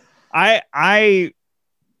anybody. I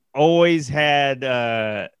always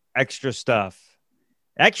had extra stuff.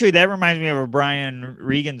 Actually, that reminds me of a Brian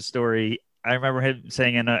Regan story. I remember him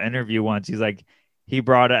saying in an interview once, he's like, he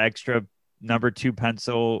brought an extra number 2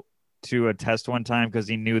 pencil to a test one time because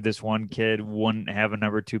he knew this one kid wouldn't have a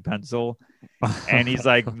number 2 pencil. And he's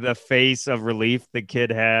like, the face of relief the kid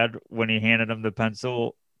had when he handed him the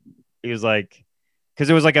pencil, he was like, because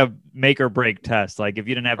it was like a make or break test. Like if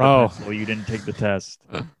you didn't have the pencil, you didn't take the test.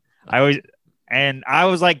 I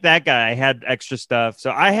was like that guy. I had extra stuff. So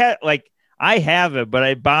I have it, but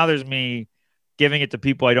it bothers me giving it to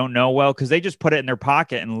people I don't know well because they just put it in their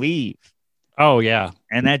pocket and leave. Oh yeah,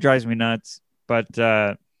 and that drives me nuts. But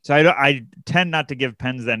so I tend not to give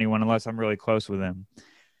pens to anyone unless I'm really close with them.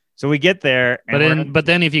 So we get there, but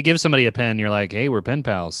then if you give somebody a pen, you're like, hey, we're pen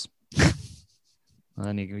pals. And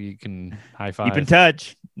then you can high five. Keep in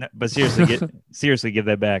touch. No, but seriously, give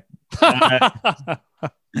that back.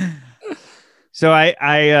 So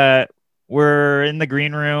I we're in the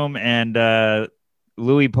green room, and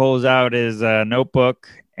Louis pulls out his notebook,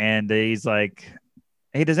 and he's like,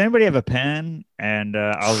 hey, does anybody have a pen? And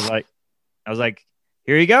I was like,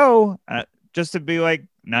 here you go, just to be like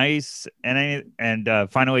nice, and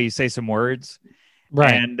finally you say some words,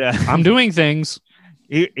 right? And I'm doing things.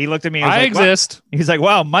 He looked at me. I exist. Wow. He's like,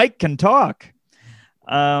 wow, Mike can talk.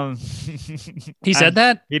 He said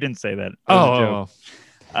that? He didn't say that. Oh.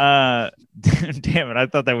 Damn it. I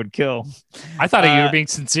thought that would kill. I thought you were being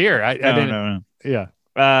sincere. I didn't. No.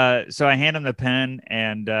 Yeah. So I hand him the pen,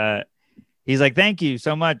 and he's like, thank you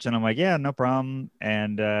so much. And I'm like, yeah, no problem.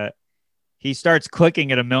 And he starts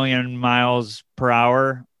clicking at 1,000,000 miles per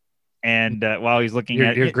hour. And while he's looking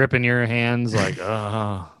at you're gripping your hands like,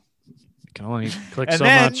 oh. Can only click and so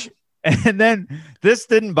then, much. And then this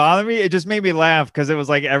didn't bother me. It just made me laugh because it was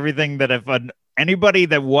like everything that if anybody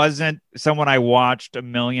that wasn't someone I watched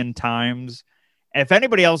 1,000,000 times, if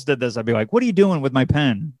anybody else did this, I'd be like, what are you doing with my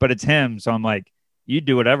pen? But it's him. So I'm like, you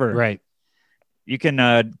do whatever. Right. You can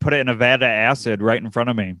put it in a vat of acid right in front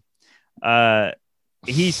of me.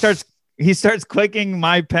 He starts clicking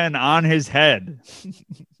my pen on his head.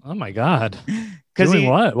 Oh my God. Because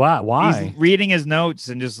what? Why? He's reading his notes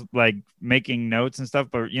and just like making notes and stuff.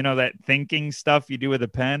 But you know that thinking stuff you do with a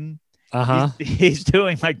pen? Uh-huh. He's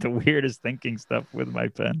doing like the weirdest thinking stuff with my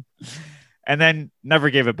pen. And then never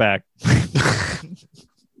gave it back.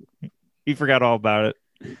 He forgot all about it.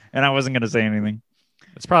 And I wasn't going to say anything.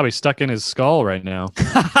 It's probably stuck in his skull right now.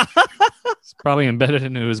 It's probably embedded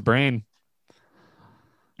into his brain.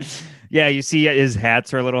 Yeah, you see his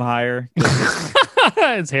hats are a little higher.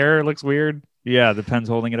 His hair looks weird. Yeah, the pen's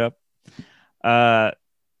holding it up. So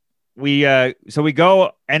we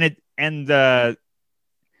go, and the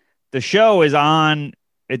show is on.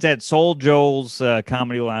 It's at Soul Joel's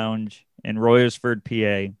Comedy Lounge in Royersford,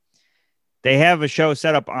 PA. They have a show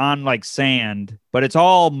set up on like sand, but it's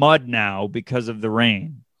all mud now because of the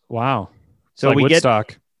rain. Wow. So like we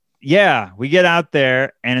Woodstock. we get out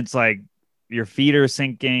there, and it's like your feet are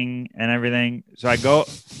sinking and everything. So I go.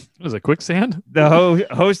 Was it quicksand? The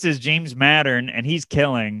host is James Mattern, and he's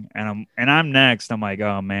killing. And I'm next. I'm like,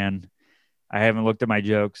 oh man, I haven't looked at my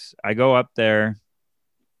jokes. I go up there,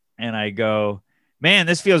 and I go, man,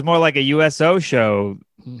 this feels more like a USO show.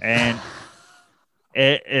 And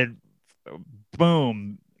it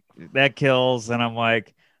boom, that kills. And I'm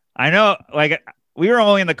like, I know, like we were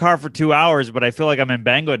only in the car for 2 hours, but I feel like I'm in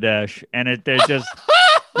Bangladesh, and they're just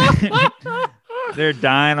they're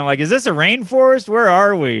dying. I'm like, is this a rainforest? Where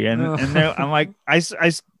are we? And I'm like, I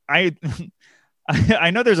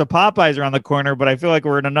I know there's a Popeyes around the corner, but I feel like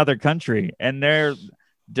we're in another country, and they're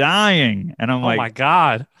dying. And I'm Oh like, my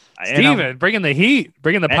God. Steven, bringing the heat,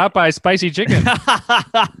 bringing the Popeye spicy chicken.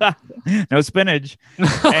 no spinach.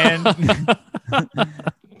 And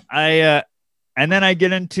and then I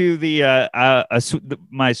get into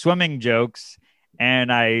my swimming jokes,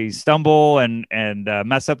 and I stumble and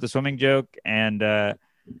mess up the swimming joke, and then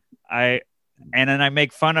I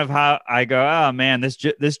make fun of how I go, oh man, this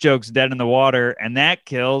joke's dead in the water, and that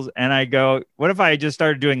kills. And I go, what if I just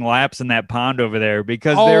started doing laps in that pond over there?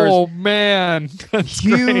 Because there's man,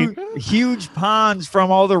 huge ponds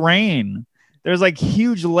from all the rain. There's like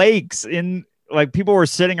huge lakes like people were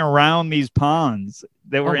sitting around these ponds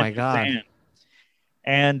that were in the sand.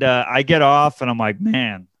 And I get off, and I'm like,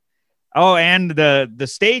 man. Oh, and the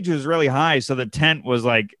stage was really high, so the tent was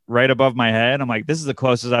like right above my head. I'm like, this is the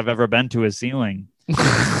closest I've ever been to a ceiling.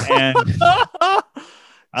 And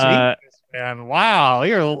man, wow,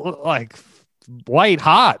 you're like white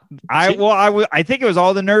hot. I think it was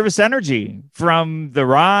all the nervous energy from the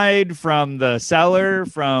ride, from the cellar,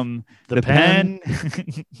 from the pen.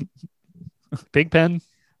 Big pen.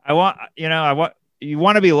 You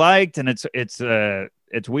want to be liked, and it's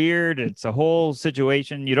weird. It's a whole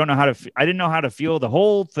situation. You don't know how to. I didn't know how to feel the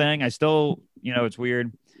whole thing. I still, it's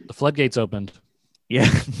weird. The floodgates opened.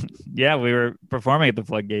 Yeah, yeah. We were performing at the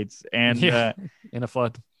floodgates, and in a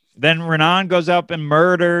flood. Then Renan goes up and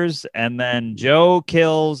murders, and then Joe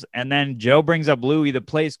kills, and then Joe brings up Louis. The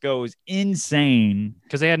place goes insane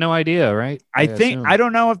because they had no idea, right? I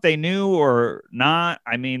don't know if they knew or not.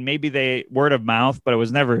 I mean, maybe they word of mouth, but it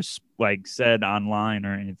was never like said online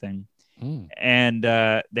or anything. And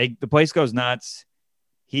the place goes nuts.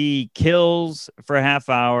 He kills for a half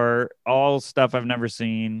hour, all stuff I've never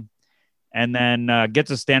seen, and then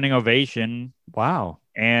gets a standing ovation. Wow.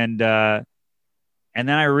 And then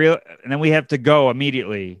we have to go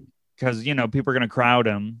immediately because people are gonna crowd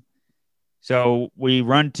him. So we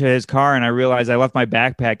run to his car, and I realize I left my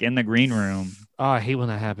backpack in the green room. Oh, I hate when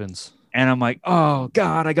that happens. And I'm like, oh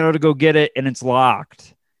God, I gotta go get it, and it's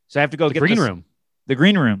locked. So I have to go get the green room. The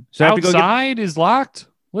green room. So outside is locked.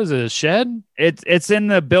 What is it? A shed? It's in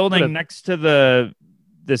the building next to the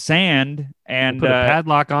sand, and put a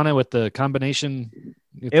padlock on it with the combination.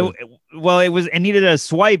 It needed a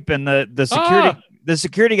swipe, and the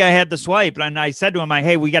security guy had the swipe, and I said to him,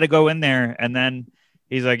 hey, we got to go in there, and then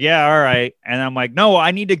he's like, yeah, all right, and I'm like, no,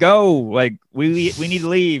 I need to go, like we need to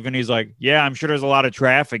leave, and he's like, yeah, I'm sure there's a lot of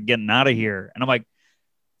traffic getting out of here, and I'm like,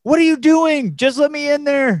 what are you doing? Just let me in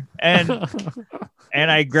there. And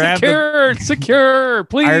I grabbed secure,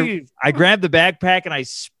 please. I grabbed the backpack, and I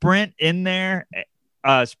sprint in there,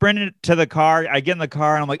 sprinted to the car. I get in the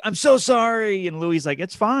car, and I'm like, I'm so sorry. And Louis like,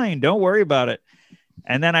 it's fine. Don't worry about it.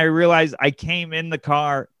 And then I realized I came in the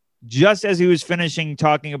car just as he was finishing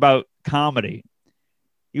talking about comedy.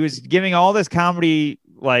 He was giving all this comedy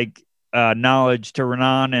knowledge to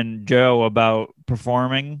Renan and Joe about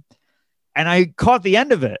performing. And I caught the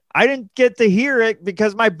end of it. I didn't get to hear it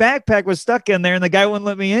because my backpack was stuck in there and the guy wouldn't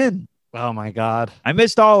let me in. Oh my God. I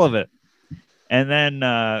missed all of it. And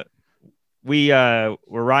then we were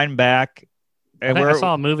riding back. And I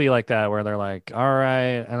saw a movie like that where they're like, all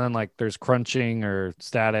right. And then like there's crunching or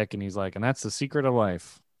static. And he's like, and that's the secret of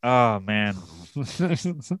life. Oh, man.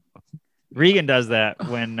 Regan does that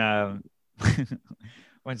when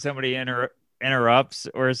somebody interrupts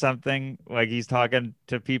or something, like he's talking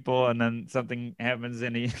to people and then something happens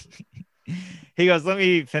and he goes, let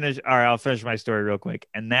me finish. All right, I'll finish my story real quick.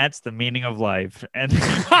 And that's the meaning of life. And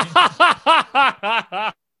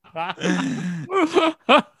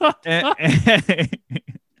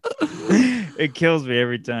it kills me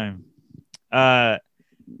every time.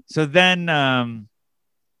 So then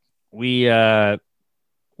we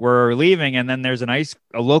were leaving, and then there's a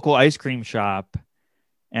local ice cream shop,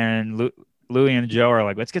 and Louis and Joe are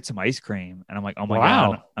like, let's get some ice cream. And I'm like, oh my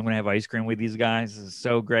God, I'm going to have ice cream with these guys. This is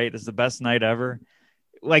so great. This is the best night ever.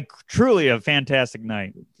 Like truly a fantastic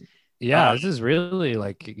night. Yeah. This is really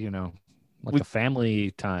like a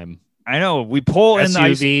family time. I know. We pull in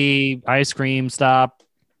the ice cream stop.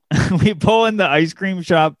 We pull in the ice cream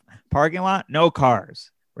shop parking lot, no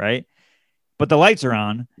cars, right? But the lights are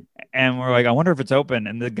on, and we're like, I wonder if it's open.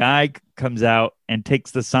 And the guy comes out and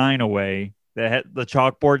takes the sign away, the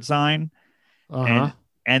chalkboard sign. Uh-huh.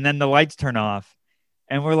 And then the lights turn off,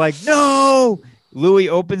 and we're like, no, Louis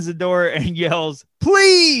opens the door and yells,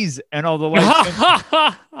 "Please!" And all the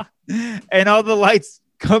lights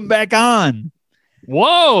come back on.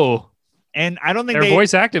 Whoa! And I don't think Their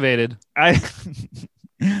voice activated. I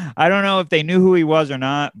don't know if they knew who he was or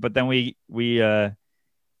not, but then he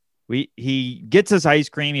gets us ice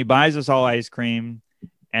cream. He buys us all ice cream,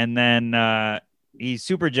 and then he's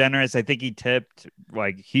super generous. I think he tipped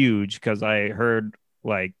like huge because I heard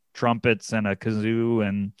like trumpets and a kazoo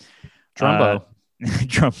and Trumbo.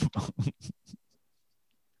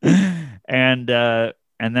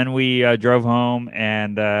 and then we drove home,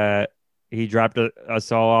 and he dropped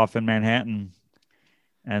us all off in Manhattan,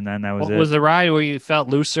 and then that was What it. was the ride where you felt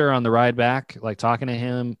looser on the ride back, like talking to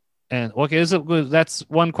him? And okay, that's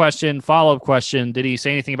one question. Follow-up question: did he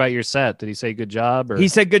say anything about your set? Did he say good job? Or? He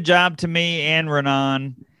said good job to me and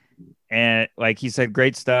Renan, and like he said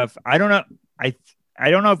great stuff. I don't know. I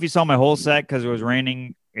don't know if you saw my whole set because it was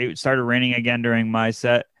raining. It started raining again during my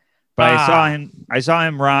set, but I saw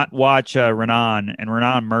him watch Renan, and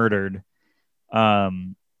Renan murdered.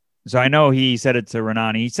 So I know he said it to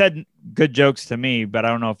Renan. He said good jokes to me, but I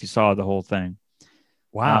don't know if you saw the whole thing.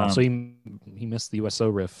 Wow. So he missed the USO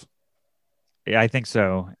riff. Yeah, I think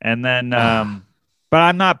so. And then, but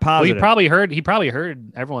I'm not positive. Well, he probably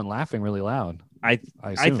heard everyone laughing really loud. I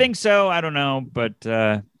think so. I don't know,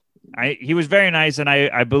 but he was very nice, and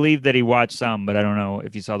I believe that he watched some, but I don't know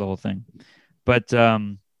if he saw the whole thing. But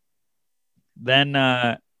then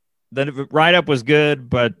the ride up was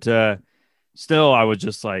good, but still, I was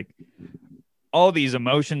just like all these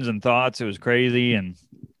emotions and thoughts. It was crazy and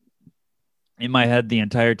in my head the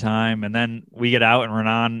entire time. And then we get out, and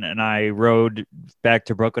Renan and I rode back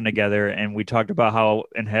to Brooklyn together, and we talked about how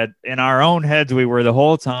in our own heads we were the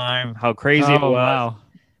whole time, how crazy it was. Wow.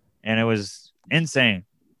 And it was insane.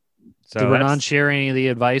 So did Renan share any of the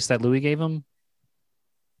advice that Louis gave him?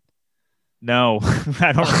 No,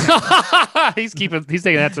 I don't. He's taking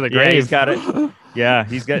that to the grave. Yeah, he's got it. Yeah,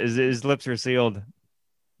 he's got his lips are sealed.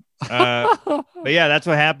 But yeah, that's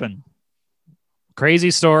what happened.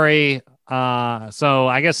 Crazy story. So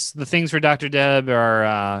I guess the things for Dr. Deb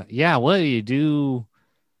are, what do you do?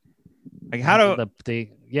 Like how do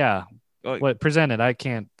what presented? I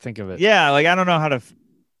can't think of it. Yeah, like I don't know how to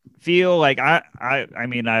feel. Like I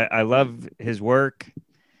mean, I love his work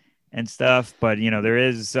and stuff, but there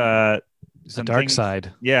is some dark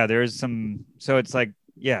side. Yeah, there is some. So it's like,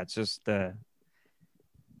 yeah, it's just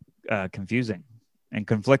confusing and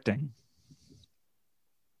conflicting.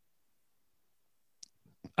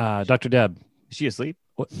 Dr. Deb, is she asleep?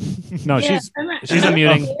 What? No, she's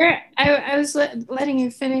unmuting. I was letting you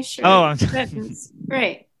finish your sentence.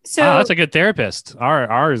 Right. So that's a good therapist.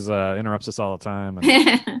 Ours interrupts us all the time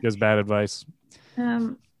and gives bad advice.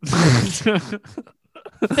 So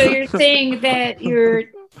you're saying that you're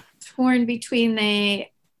torn between the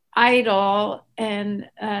idol and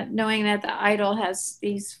knowing that the idol has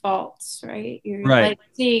these faults, right? You're like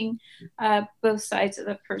seeing both sides of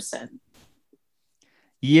the person.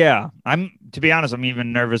 Yeah, to be honest, I'm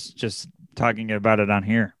even nervous just talking about it on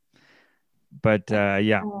here. But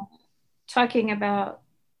yeah. Talking about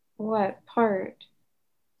what part?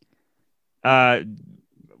 What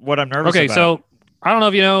I'm nervous about. Okay, so I don't know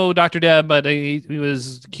if you know Dr. Deb, but he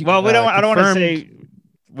was. Well, I don't want to say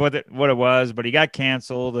what it was, but he got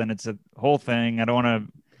canceled, and it's a whole thing. I don't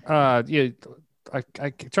want to.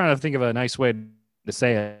 I'm trying to think of a nice way to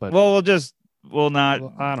say it. But we'll not.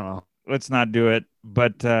 I don't know. Let's not do it.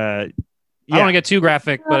 But I don't want to get too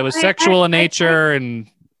graphic, but it was sexual in nature and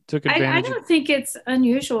took advantage. I don't think it's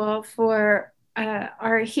unusual for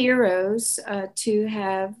our heroes to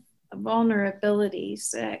have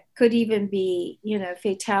vulnerabilities that could even be,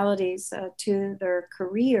 fatalities to their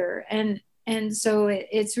career, and so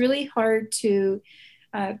it's really hard to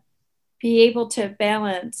be able to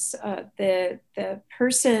balance the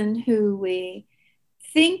person who we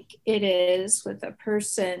think it is with a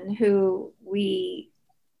person who we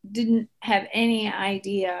didn't have any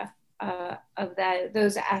idea of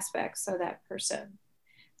those aspects of that person,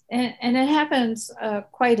 and it happens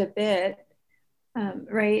quite a bit,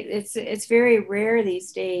 right? It's very rare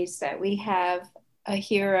these days that we have a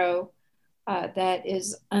hero that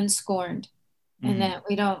is unscorned, and that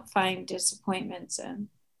we don't find disappointments in.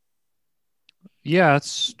 Yeah,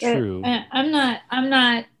 that's true. I'm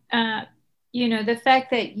not. The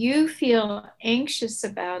fact that you feel anxious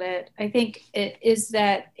about it, I think it is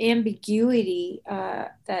that ambiguity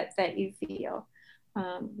that you feel.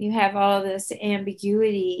 You have all this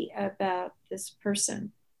ambiguity about this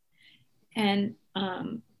person. And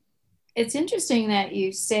it's interesting that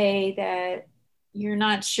you say that you're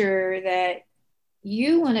not sure that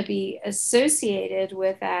you want to be associated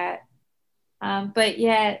with that but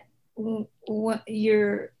yet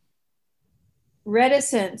your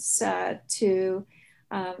reticence to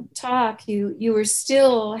talk, you were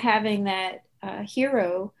still having that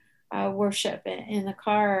hero worship in the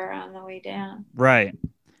car on the way down. Right.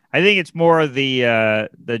 I think it's more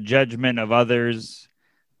the judgment of others,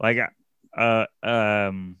 like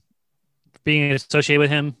Being associated with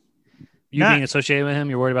him. Not- Being associated with him,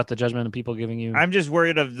 you're worried about the judgment of people giving you. I'm just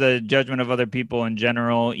worried of the judgment of other people in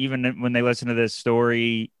general, even when they listen to this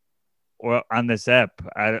story or on this ep.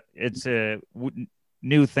 It's a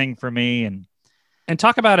new thing for me. And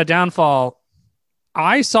talk about a downfall.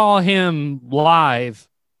 I saw him live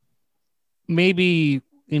maybe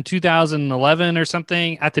in 2011 or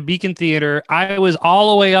something at the Beacon Theater. I was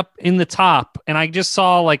all the way up in the top, and I just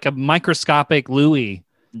saw like a microscopic Louis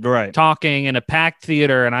Right. talking in a packed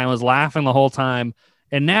theater, and I was laughing the whole time.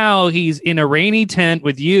 And now he's in a rainy tent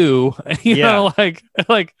with you, you know, like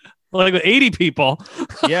with 80 people.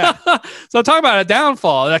 Yeah. So talk about a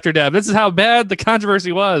downfall, Dr. Deb. This is how bad the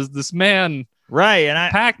controversy was. This man, Right.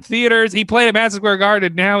 And packed theaters. He played at Madison Square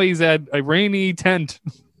Garden. Now he's at a rainy tent.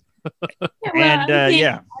 I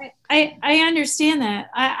understand that.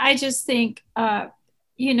 I just think,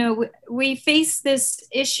 we face this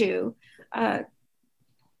issue.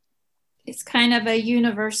 It's kind of a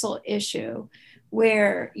universal issue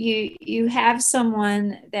where you have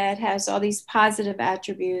someone that has all these positive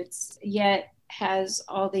attributes, yet has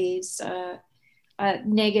all these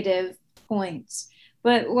negative points.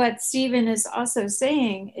 But what Stephen is also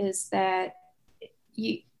saying is that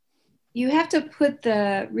you have to put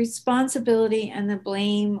the responsibility and the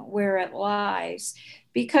blame where it lies.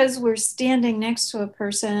 Because we're standing next to a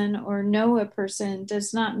person or know a person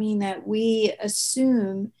does not mean that we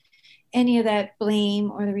assume any of that blame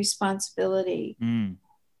or the responsibility.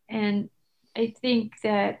 And I think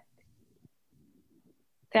that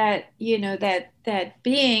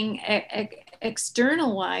being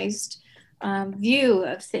externalized view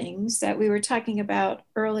of things that we were talking about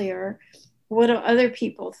earlier, what do other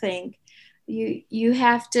people think? You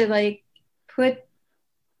have to put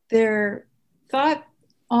their thought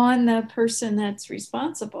on the person that's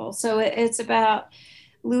responsible. So it's about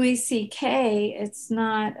Louis C.K. It's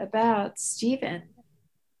not about Stephen.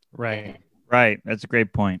 Right. That's a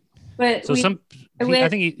great point. But so I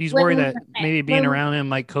think he's worried that maybe being around him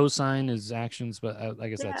might co-sign his actions, but I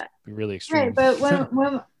guess that's really extreme. Right, but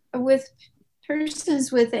when with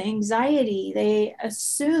persons with anxiety, they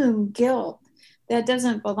assume guilt that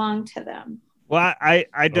doesn't belong to them. Well, I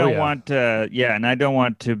don't want to, and I don't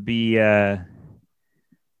want to be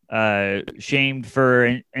shamed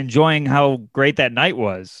for enjoying how great that night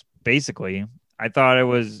was. Basically, I thought it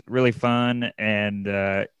was really fun and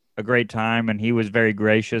a great time, and he was very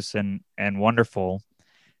gracious and wonderful.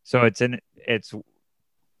 So it's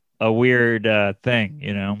a weird thing,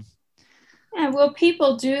 you know. Yeah, well,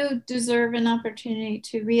 people do deserve an opportunity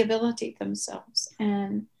to rehabilitate themselves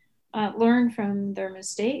and learn from their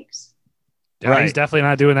mistakes. Yeah, he's definitely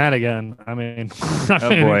not doing that again. I mean,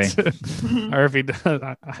 boy. Or if he does,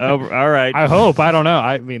 all right. I hope. I don't know.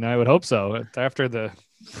 I mean, I would hope so. After the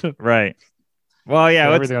right. Well,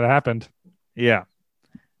 yeah, everything that happened. Yeah.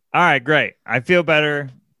 All right, great. I feel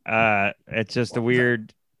better. It's just a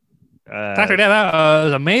weird. Dr. Dan, that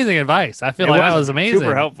was amazing advice. I feel like that was amazing.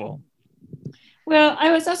 Super helpful. Well,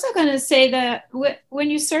 I was also going to say that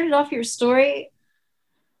when you started off your story,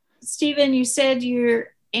 Stephen, you said you're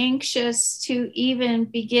anxious to even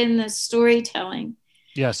begin the storytelling.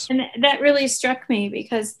 Yes. And that really struck me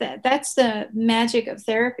because that's the magic of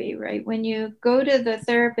therapy, right? When you go to the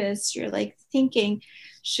therapist, you're like thinking,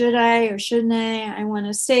 should I or shouldn't I? I want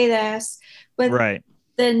to say this. But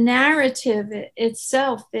the narrative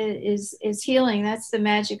itself is healing. That's the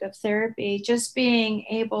magic of therapy. Just being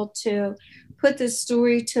able to put the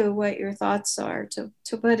story to what your thoughts are, to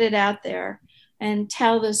put it out there and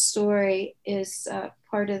tell the story is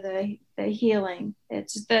part of the healing.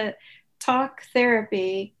 It's the talk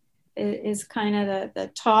therapy is kind of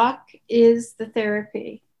the talk is the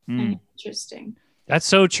therapy. Kind of interesting. That's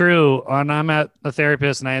so true. When I'm at a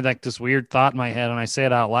therapist and I had like this weird thought in my head and I say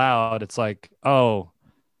it out loud, it's like, oh,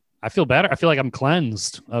 I feel better. I feel like I'm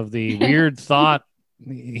cleansed of the weird thought,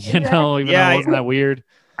 even though it wasn't that weird.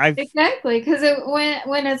 Exactly, because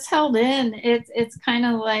when it's held in, it's kind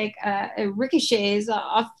of like it ricochets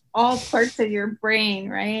off all parts of your brain,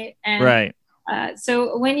 right? And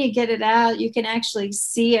so when you get it out, you can actually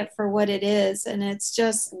see it for what it is, and it's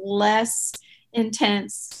just less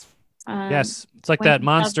intense. Yes, it's like that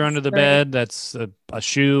monster under the bed. That's a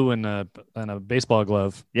shoe and a baseball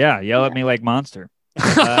glove. Yeah, yell at me like monster.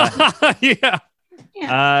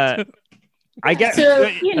 I guess. So,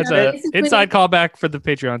 you That's know, a basically- inside callback for the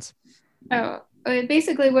Patreons. Oh,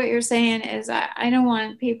 basically what you're saying is I don't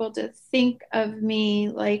want people to think of me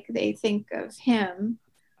like they think of him.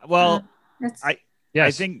 Well, That's Yes.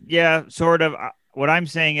 I think, yeah, sort of. What I'm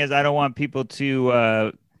saying is I don't want people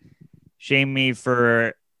to shame me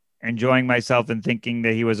for enjoying myself and thinking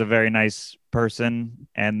that he was a very nice person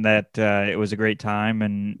and that it was a great time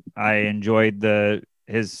and I enjoyed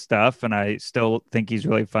his stuff and I still think he's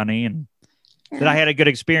really funny and that I had a good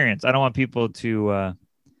experience. I don't want people to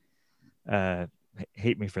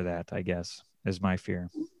hate me for that, I guess, is my fear.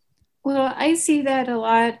 Well, I see that a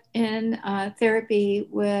lot in therapy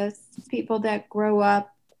with people that grow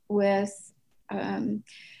up with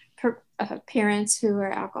parents who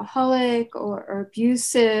are alcoholic or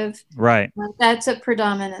abusive. Right. That's a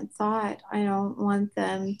predominant thought. I don't want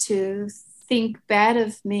them to think bad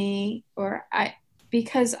of me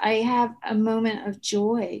because I have a moment of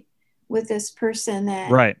joy with this person that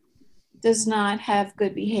Right. does not have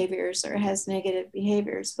good behaviors or has negative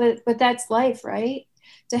behaviors. But that's life, right?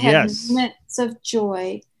 To have Yes. moments of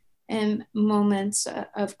joy and moments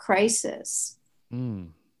of crisis.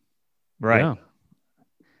 Right. Yeah.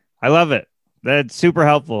 I love it. That's super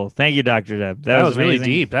helpful. Thank you, Dr. Deb. That was really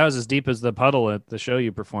amazing. deep. That was as deep as the puddle at the show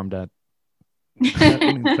you performed at.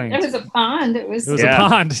 It was a pond. It was a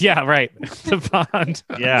pond. Yeah, right. The pond.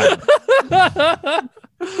 Yeah.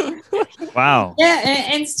 Wow. Yeah,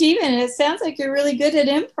 and Stephen, it sounds like you're really good at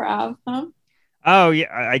improv, huh? Oh, yeah,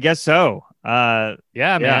 I guess so. Yeah,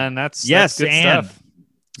 man. That's yes, good and stuff.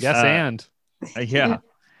 Yes, and. Yeah.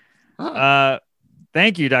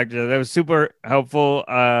 Thank you, Dr. Deb. That was super helpful.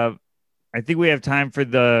 I think we have time for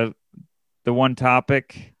the one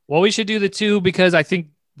topic. Well, we should do the two because I think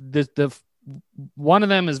the one of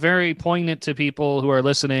them is very poignant to people who are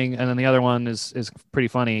listening, and then the other one is pretty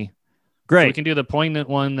funny. Great. So we can do the poignant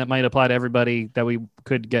one that might apply to everybody that we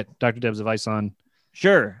could get Dr. Deb's advice on.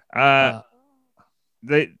 Sure.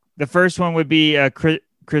 The first one would be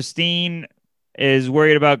Christine is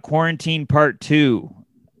worried about quarantine part 2,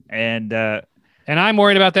 and I'm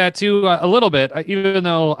worried about that too a little bit, even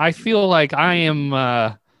though I feel like I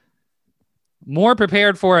am more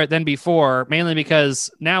prepared for it than before, mainly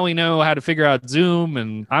because now we know how to figure out Zoom,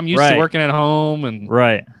 and I'm used to working at home, and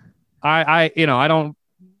right. I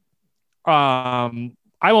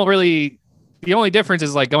won't really. The only difference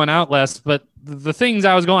is like going out less, but the things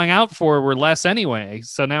I was going out for were less anyway.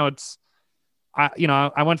 So now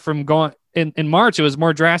I went from going in March, it was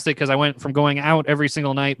more drastic because I went from going out every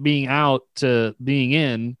single night, being out, to being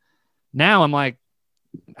in. Now I'm like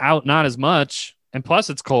out, not as much. And plus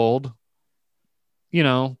it's cold,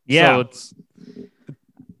 Yeah. So it's,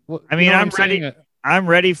 I mean, I'm ready. saying? I'm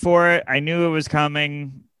ready for it. I knew it was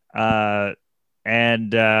coming.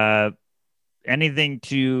 And anything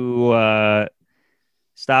to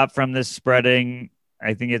stop from this spreading,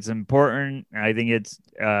 I think it's important. I think it's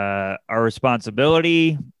our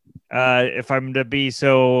responsibility. If I'm to be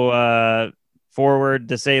so forward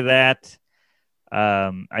to say that,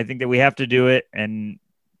 I think that we have to do it and,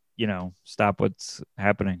 stop what's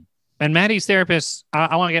happening. And Maddie's therapist,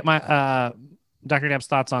 I want to get my Dr. Deb's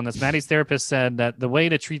thoughts on this. Maddie's therapist said that the way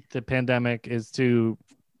to treat the pandemic is to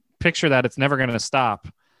picture that it's never going to stop.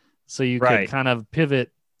 So you could kind of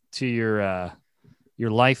pivot to your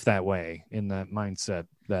life that way, in that mindset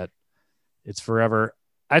that it's forever.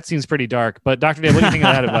 That seems pretty dark, but Dr. Deb, what do you think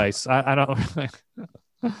of that advice? I don't.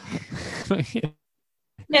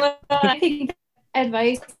 No, I think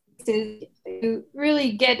advice is to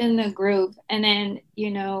really get in the groove, and then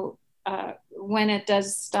when it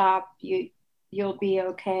does stop, you'll be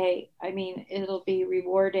okay. I mean, it'll be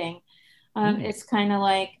rewarding. It's kind of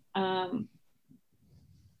like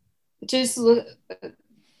just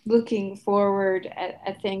looking forward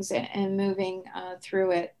at things and moving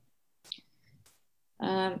through it.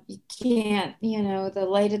 You can't, the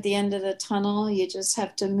light at the end of the tunnel, you just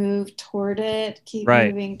have to move toward it, keep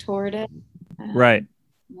moving toward it. Right.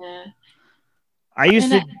 Yeah. I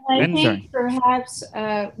think perhaps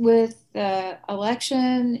with the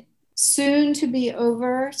election soon to be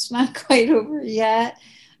over, it's not quite over yet,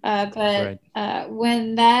 but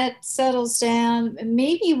when that settles down,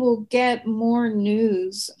 maybe we'll get more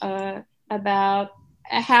news about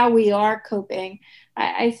how we are coping.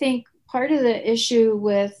 I think part of the issue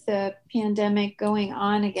with the pandemic going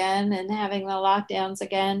on again and having the lockdowns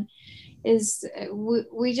again is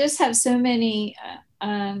we just have so many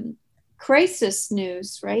crisis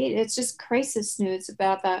news, right? It's just crisis news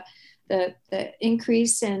about the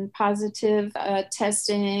increase in positive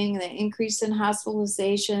testing, the increase in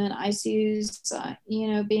hospitalization,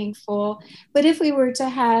 ICUs, being full. But if we were to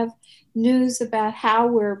have news about how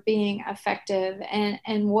we're being effective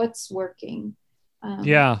and what's working.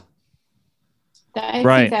 Yeah. I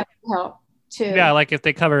Right. think that would help too. Yeah, like if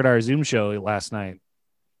they covered our Zoom show last night,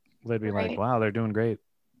 they'd be like, Right. "Wow, they're doing great."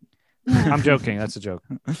 Yeah. I'm joking. That's a joke.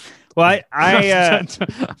 Well, I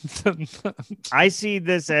see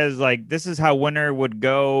this as like this is how winter would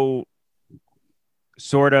go,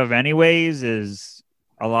 sort of. Anyways, is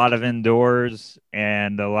a lot of indoors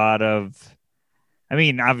and a lot of, I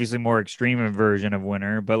mean, obviously more extreme version of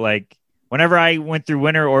winter, but like whenever I went through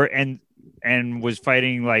winter and was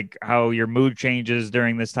fighting like how your mood changes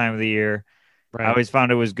during this time of the year, I Right. always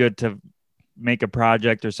found it was good to make a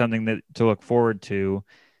project or something that to look forward to.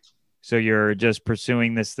 So you're just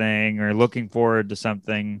pursuing this thing or looking forward to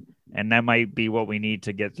something, and that might be what we need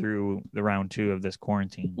to get through the round 2 of this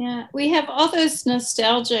quarantine. Yeah, we have all those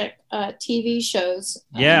nostalgic TV shows.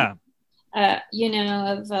 Yeah. Of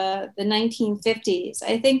the 1950s.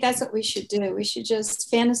 I think that's what we should do. We should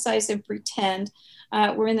just fantasize and pretend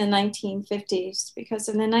we're in the 1950s, because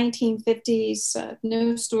in the 1950s,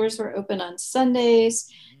 no stores were open on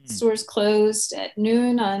Sundays. Stores closed at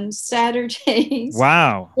noon on Saturdays.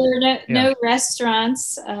 Wow. There were no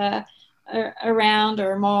restaurants around,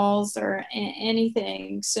 or malls, or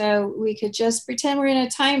anything. So we could just pretend we're in a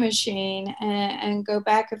time machine and go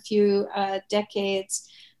back a few decades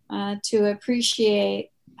to appreciate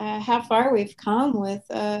how far we've come with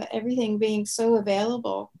everything being so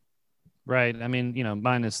available. Right. I mean,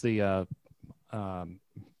 minus the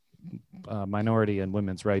minority and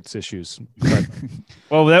women's rights issues. But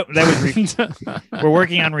well, that was we're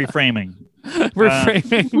working on reframing.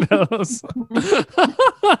 Reframing those.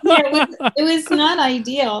 It was not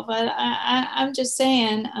ideal, but I'm just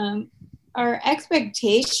saying our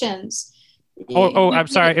expectations. I'm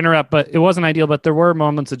sorry to interrupt, but it wasn't ideal, but there were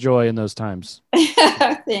moments of joy in those times.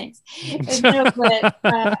 Thanks. No, but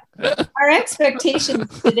our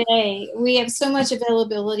expectations today, we have so much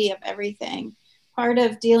availability of everything. Part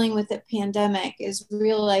of dealing with the pandemic is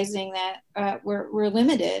realizing that we're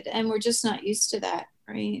limited, and we're just not used to that.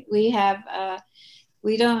 Right? We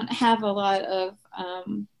don't have a lot of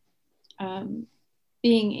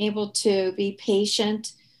being able to be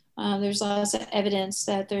patient. There's lots of evidence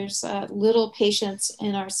that there's little patience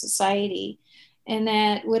in our society, and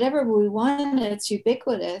that whatever we want, it's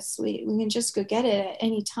ubiquitous. We can just go get it at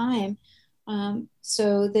any time.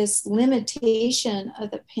 So this limitation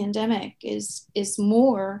of the pandemic is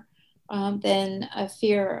more than a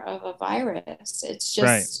fear of a virus. It's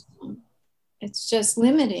just it's just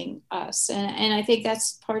limiting us, and I think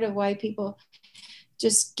that's part of why people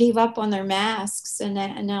just gave up on their masks, and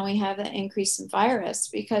now we have the increase in virus,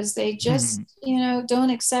 because they just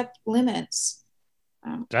don't accept limits.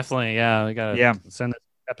 Definitely, yeah. We gotta send this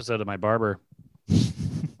episode to my barber.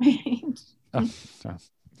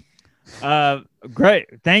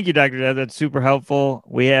 Great, thank you, Dr. Deb. That's super helpful.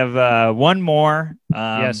 We have one more.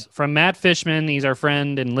 Yes, from Matt Fishman. He's our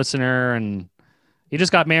friend and listener, and he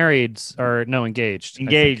just got married, or no, engaged. He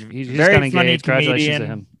just got engaged. Congratulations to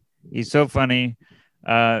him. He's so funny.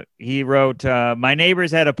 He wrote, my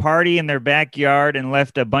neighbors had a party in their backyard and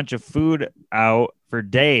left a bunch of food out for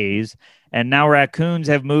days, and now raccoons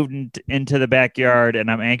have moved into the backyard, and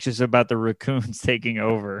I'm anxious about the raccoons taking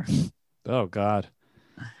over. Oh God.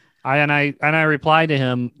 I replied to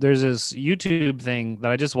him, there's this YouTube thing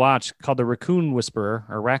that I just watched called The Raccoon Whisperer,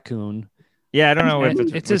 or Raccoon. Yeah, I don't know if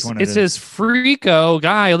it's this freako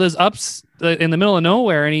guy who lives up in the middle of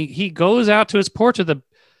nowhere, and he goes out to his porch with a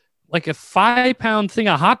 5-pound thing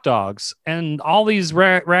of hot dogs, and all these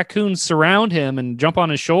raccoons surround him and jump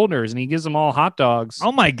on his shoulders, and he gives them all hot dogs.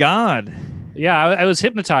 Oh my God. Yeah, I was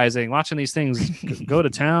hypnotizing watching these things go to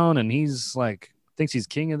town, and he's like thinks he's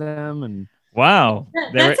king of them. And wow,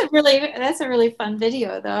 that's a really fun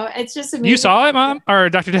video, though. It's just amazing. You saw it, Mom, or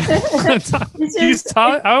Dr. Dan? You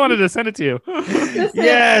saw it? I wanted to send it to you.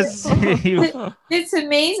 Yes. It's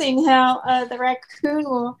amazing how the raccoon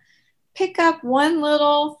will pick up one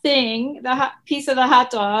little thing, piece of the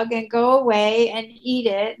hot dog, and go away and eat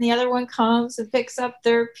it. And the other one comes and picks up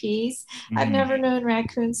their piece. I've never known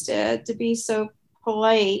raccoons to be so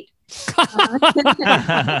polite. It's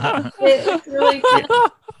really fun.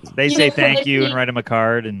 They say thank you and write him a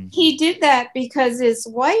card. And he did that because his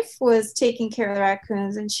wife was taking care of the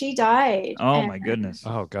raccoons, and she died. Oh my goodness.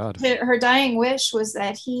 Oh God. Her dying wish was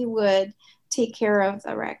that he would take care of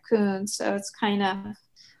the raccoons. So it's kind of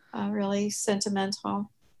really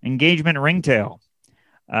sentimental. Engagement ringtail.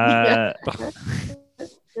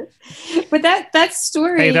 But that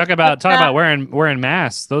story. Hey, talk about wearing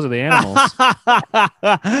masks. Those are the animals.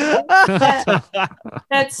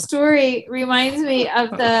 That story reminds me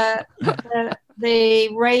of they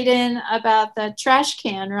write in about the trash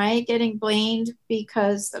can, right? Getting blamed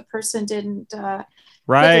because the person didn't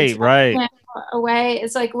right. away.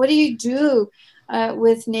 It's like, what do you do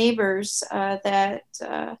with neighbors that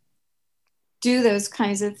do those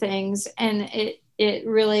kinds of things, and it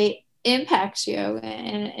really impacts you in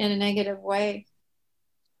a negative way.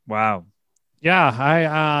 Wow.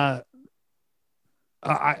 Yeah,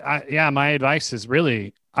 my advice is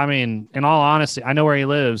really, I mean, in all honesty, I know where he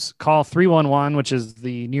lives. Call 311, which is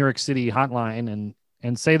the New York City hotline,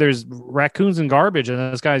 and say there's raccoons and garbage in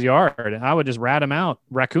this guy's yard, and I would just raccoon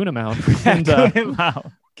him out, and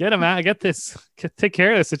get him out, take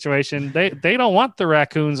care of the situation. They don't want the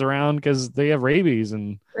raccoons around because they have rabies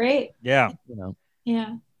and right. Yeah.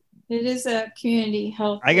 Yeah. It is a community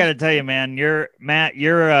health. I got to tell you, man, your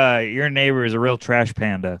neighbor is a real trash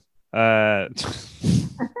panda.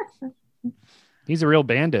 He's a real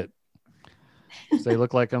bandit. They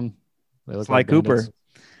look like him. They look like Cooper.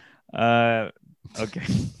 Okay.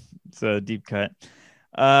 It's a deep cut.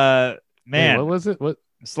 Man. Wait, what was it? What?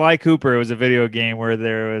 Sly Cooper was a video game where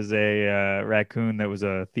there was a raccoon that was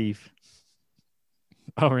a thief.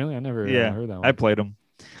 Oh, really? I never heard that one. I played them.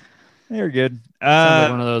 They were good. Sounds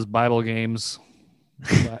like one of those Bible games.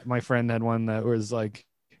 My friend had one that was like,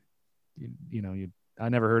 I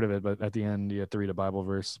never heard of it, but at the end you have to read a Bible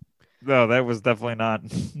verse. No, that was definitely not.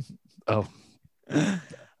 Oh.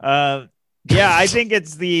 Yeah, I think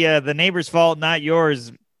it's the neighbor's fault, not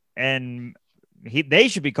yours, and they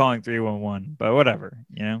should be calling 311. But whatever,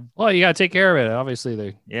 Well, you gotta take care of it.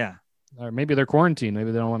 Obviously, or maybe they're quarantined.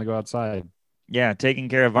 Maybe they don't want to go outside. Yeah, taking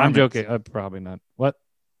care of varmints. I'm joking. Probably not. What?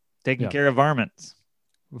 Taking care of varmints.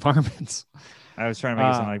 Varmints. I was trying to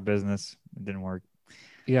make it sound like business. It didn't work.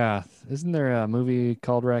 Yeah, isn't there a movie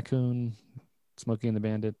called Raccoon? Smokey and the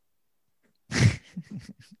Bandit.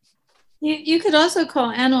 You could also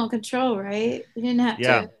call animal control, right? You didn't have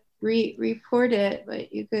to report it,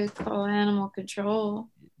 but you could call animal control.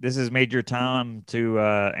 This is Major Tom to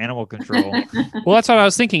animal control. Well, that's what I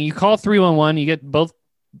was thinking. You call 311, you get both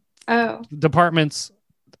departments.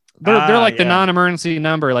 They're like the non-emergency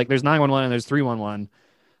number. Like there's 911 and there's 311.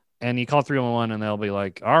 And you call 311 and they'll be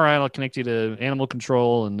like, all right, I'll connect you to animal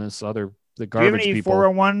control and the garbage people. Do you have any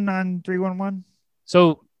 411 on 311?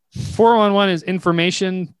 So 411 is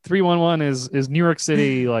information. 311 is New York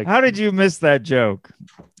City. Like, how did you miss that joke?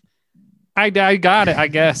 I got it, I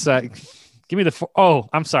guess. Give me the oh,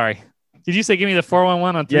 I'm sorry. Did you say give me the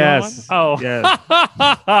 411 on 311? Yes. Oh,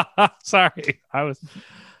 yes. Sorry. I was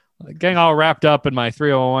getting all wrapped up in my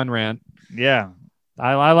 301 rant. Yeah.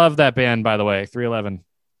 I love that band, by the way, 311.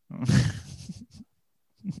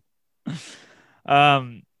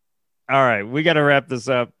 All right, we got to wrap this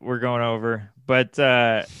up. We're going over, but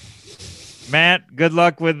Matt, good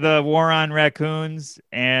luck with the war on raccoons,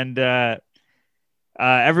 and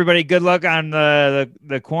everybody, good luck on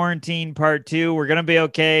the quarantine part 2. We're gonna be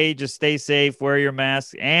okay. Just stay safe, wear your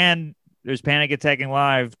mask, and there's Panic Attacking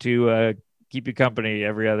Live to keep you company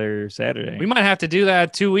every other Saturday. We might have to do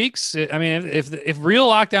that 2 weeks. I mean, if real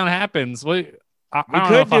lockdown happens, we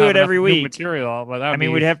could do it every week. Material, but I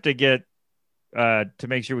mean, we'd have to get to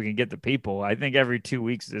make sure we can get the people. I think every 2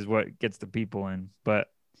 weeks is what gets the people in. But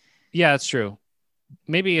yeah, that's true.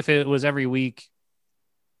 Maybe if it was every week,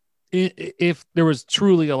 if there was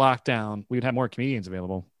truly a lockdown, we'd have more comedians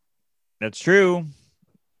available. That's true.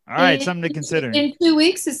 All right, something to consider. In 2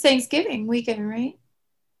 weeks is Thanksgiving weekend, right?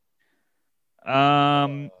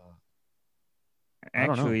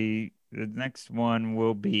 Actually, the next one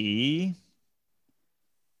will be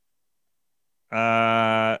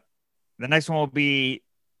the next one will be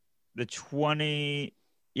the 28th,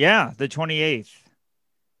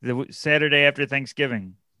 the Saturday after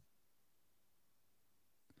Thanksgiving.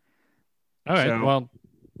 All right. Well,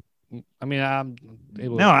 I mean, I'm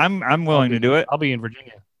willing to do it. I'll be in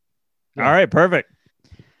Virginia. Yeah. All right, perfect.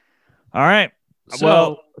 All right.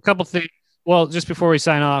 So a couple things. Well, just before we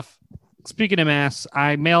sign off, speaking of masks,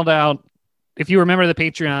 I mailed out. If you remember the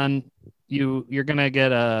Patreon, you're gonna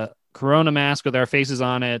get a Corona mask with our faces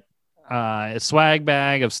on it, a swag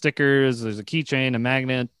bag of stickers. There's a keychain, a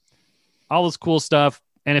magnet, all this cool stuff.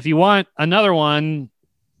 And if you want another one,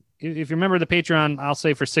 if you remember the Patreon, I'll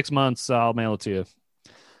say for 6 months, I'll mail it to you.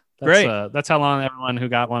 Great. That's how long everyone who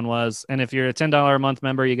got one was. And if you're a $10 a month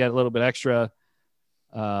member, you get a little bit extra.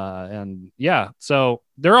 And yeah, so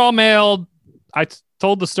they're all mailed. I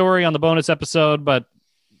told the story on the bonus episode, but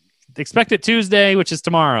expect it Tuesday, which is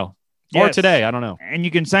tomorrow. Or Yes. today. I don't know. And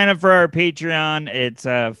you can sign up for our Patreon. It's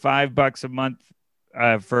 $5 a month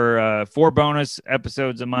for 4 bonus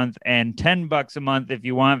episodes a month, and $10 a month if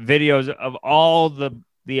you want videos of all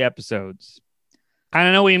the episodes. I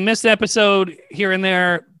don't know. We missed an episode here and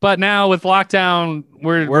there, but now with lockdown,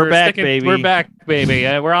 we're back, baby. We're back, baby.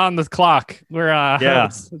 We're on the clock. We're Yeah.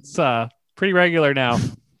 It's pretty regular now.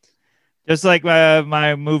 Just like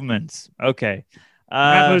my movements. Okay.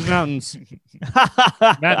 Matt moves mountains.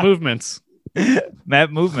 Matt movements. Matt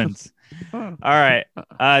movements. All right.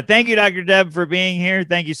 Thank you, Dr. Deb, for being here.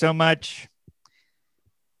 Thank you so much.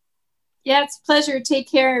 Yeah, it's a pleasure. Take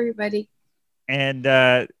care, everybody. And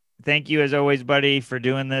thank you, as always, buddy, for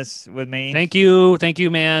doing this with me. Thank you,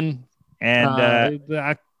 man. And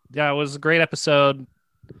yeah, it was a great episode.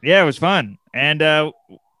 yeah, it was fun. And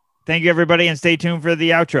thank you, everybody, and stay tuned for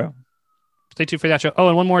the outro. Stay tuned for that show. Oh,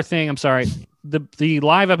 and one more thing. I'm sorry. The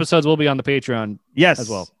live episodes will be on the Patreon Yes. as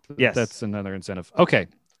well. Yes. That's another incentive. Okay.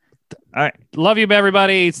 All right. Love you,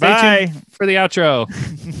 everybody. Stay Bye. tuned for the outro.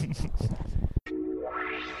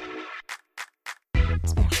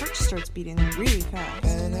 My heart starts beating really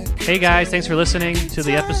fast. Hey, guys. Thanks for listening to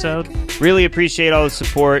the episode. Really appreciate all the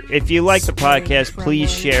support. If you like the podcast,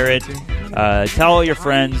 please share it. Tell all your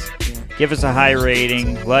friends. Give us a high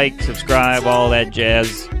rating. Like, subscribe, all that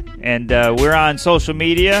jazz. And we're on social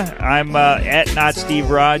media. I'm at Not Steve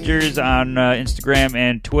Rogers on Instagram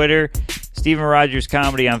and Twitter. Steven Rogers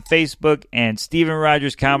Comedy on Facebook, and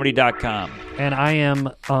StevenRogersComedy.com. And I am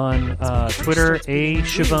on Twitter,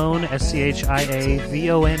 Chavone,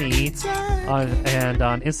 SCHIAVONE. And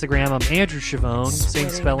on Instagram, I'm Andrew Chavone, same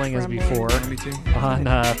spelling as before. On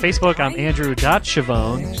Facebook, I'm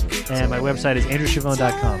Andrew.Chavone. And my website is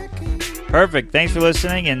AndrewChavone.com. Perfect. Thanks for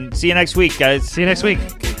listening, and see you next week, guys. See you next week.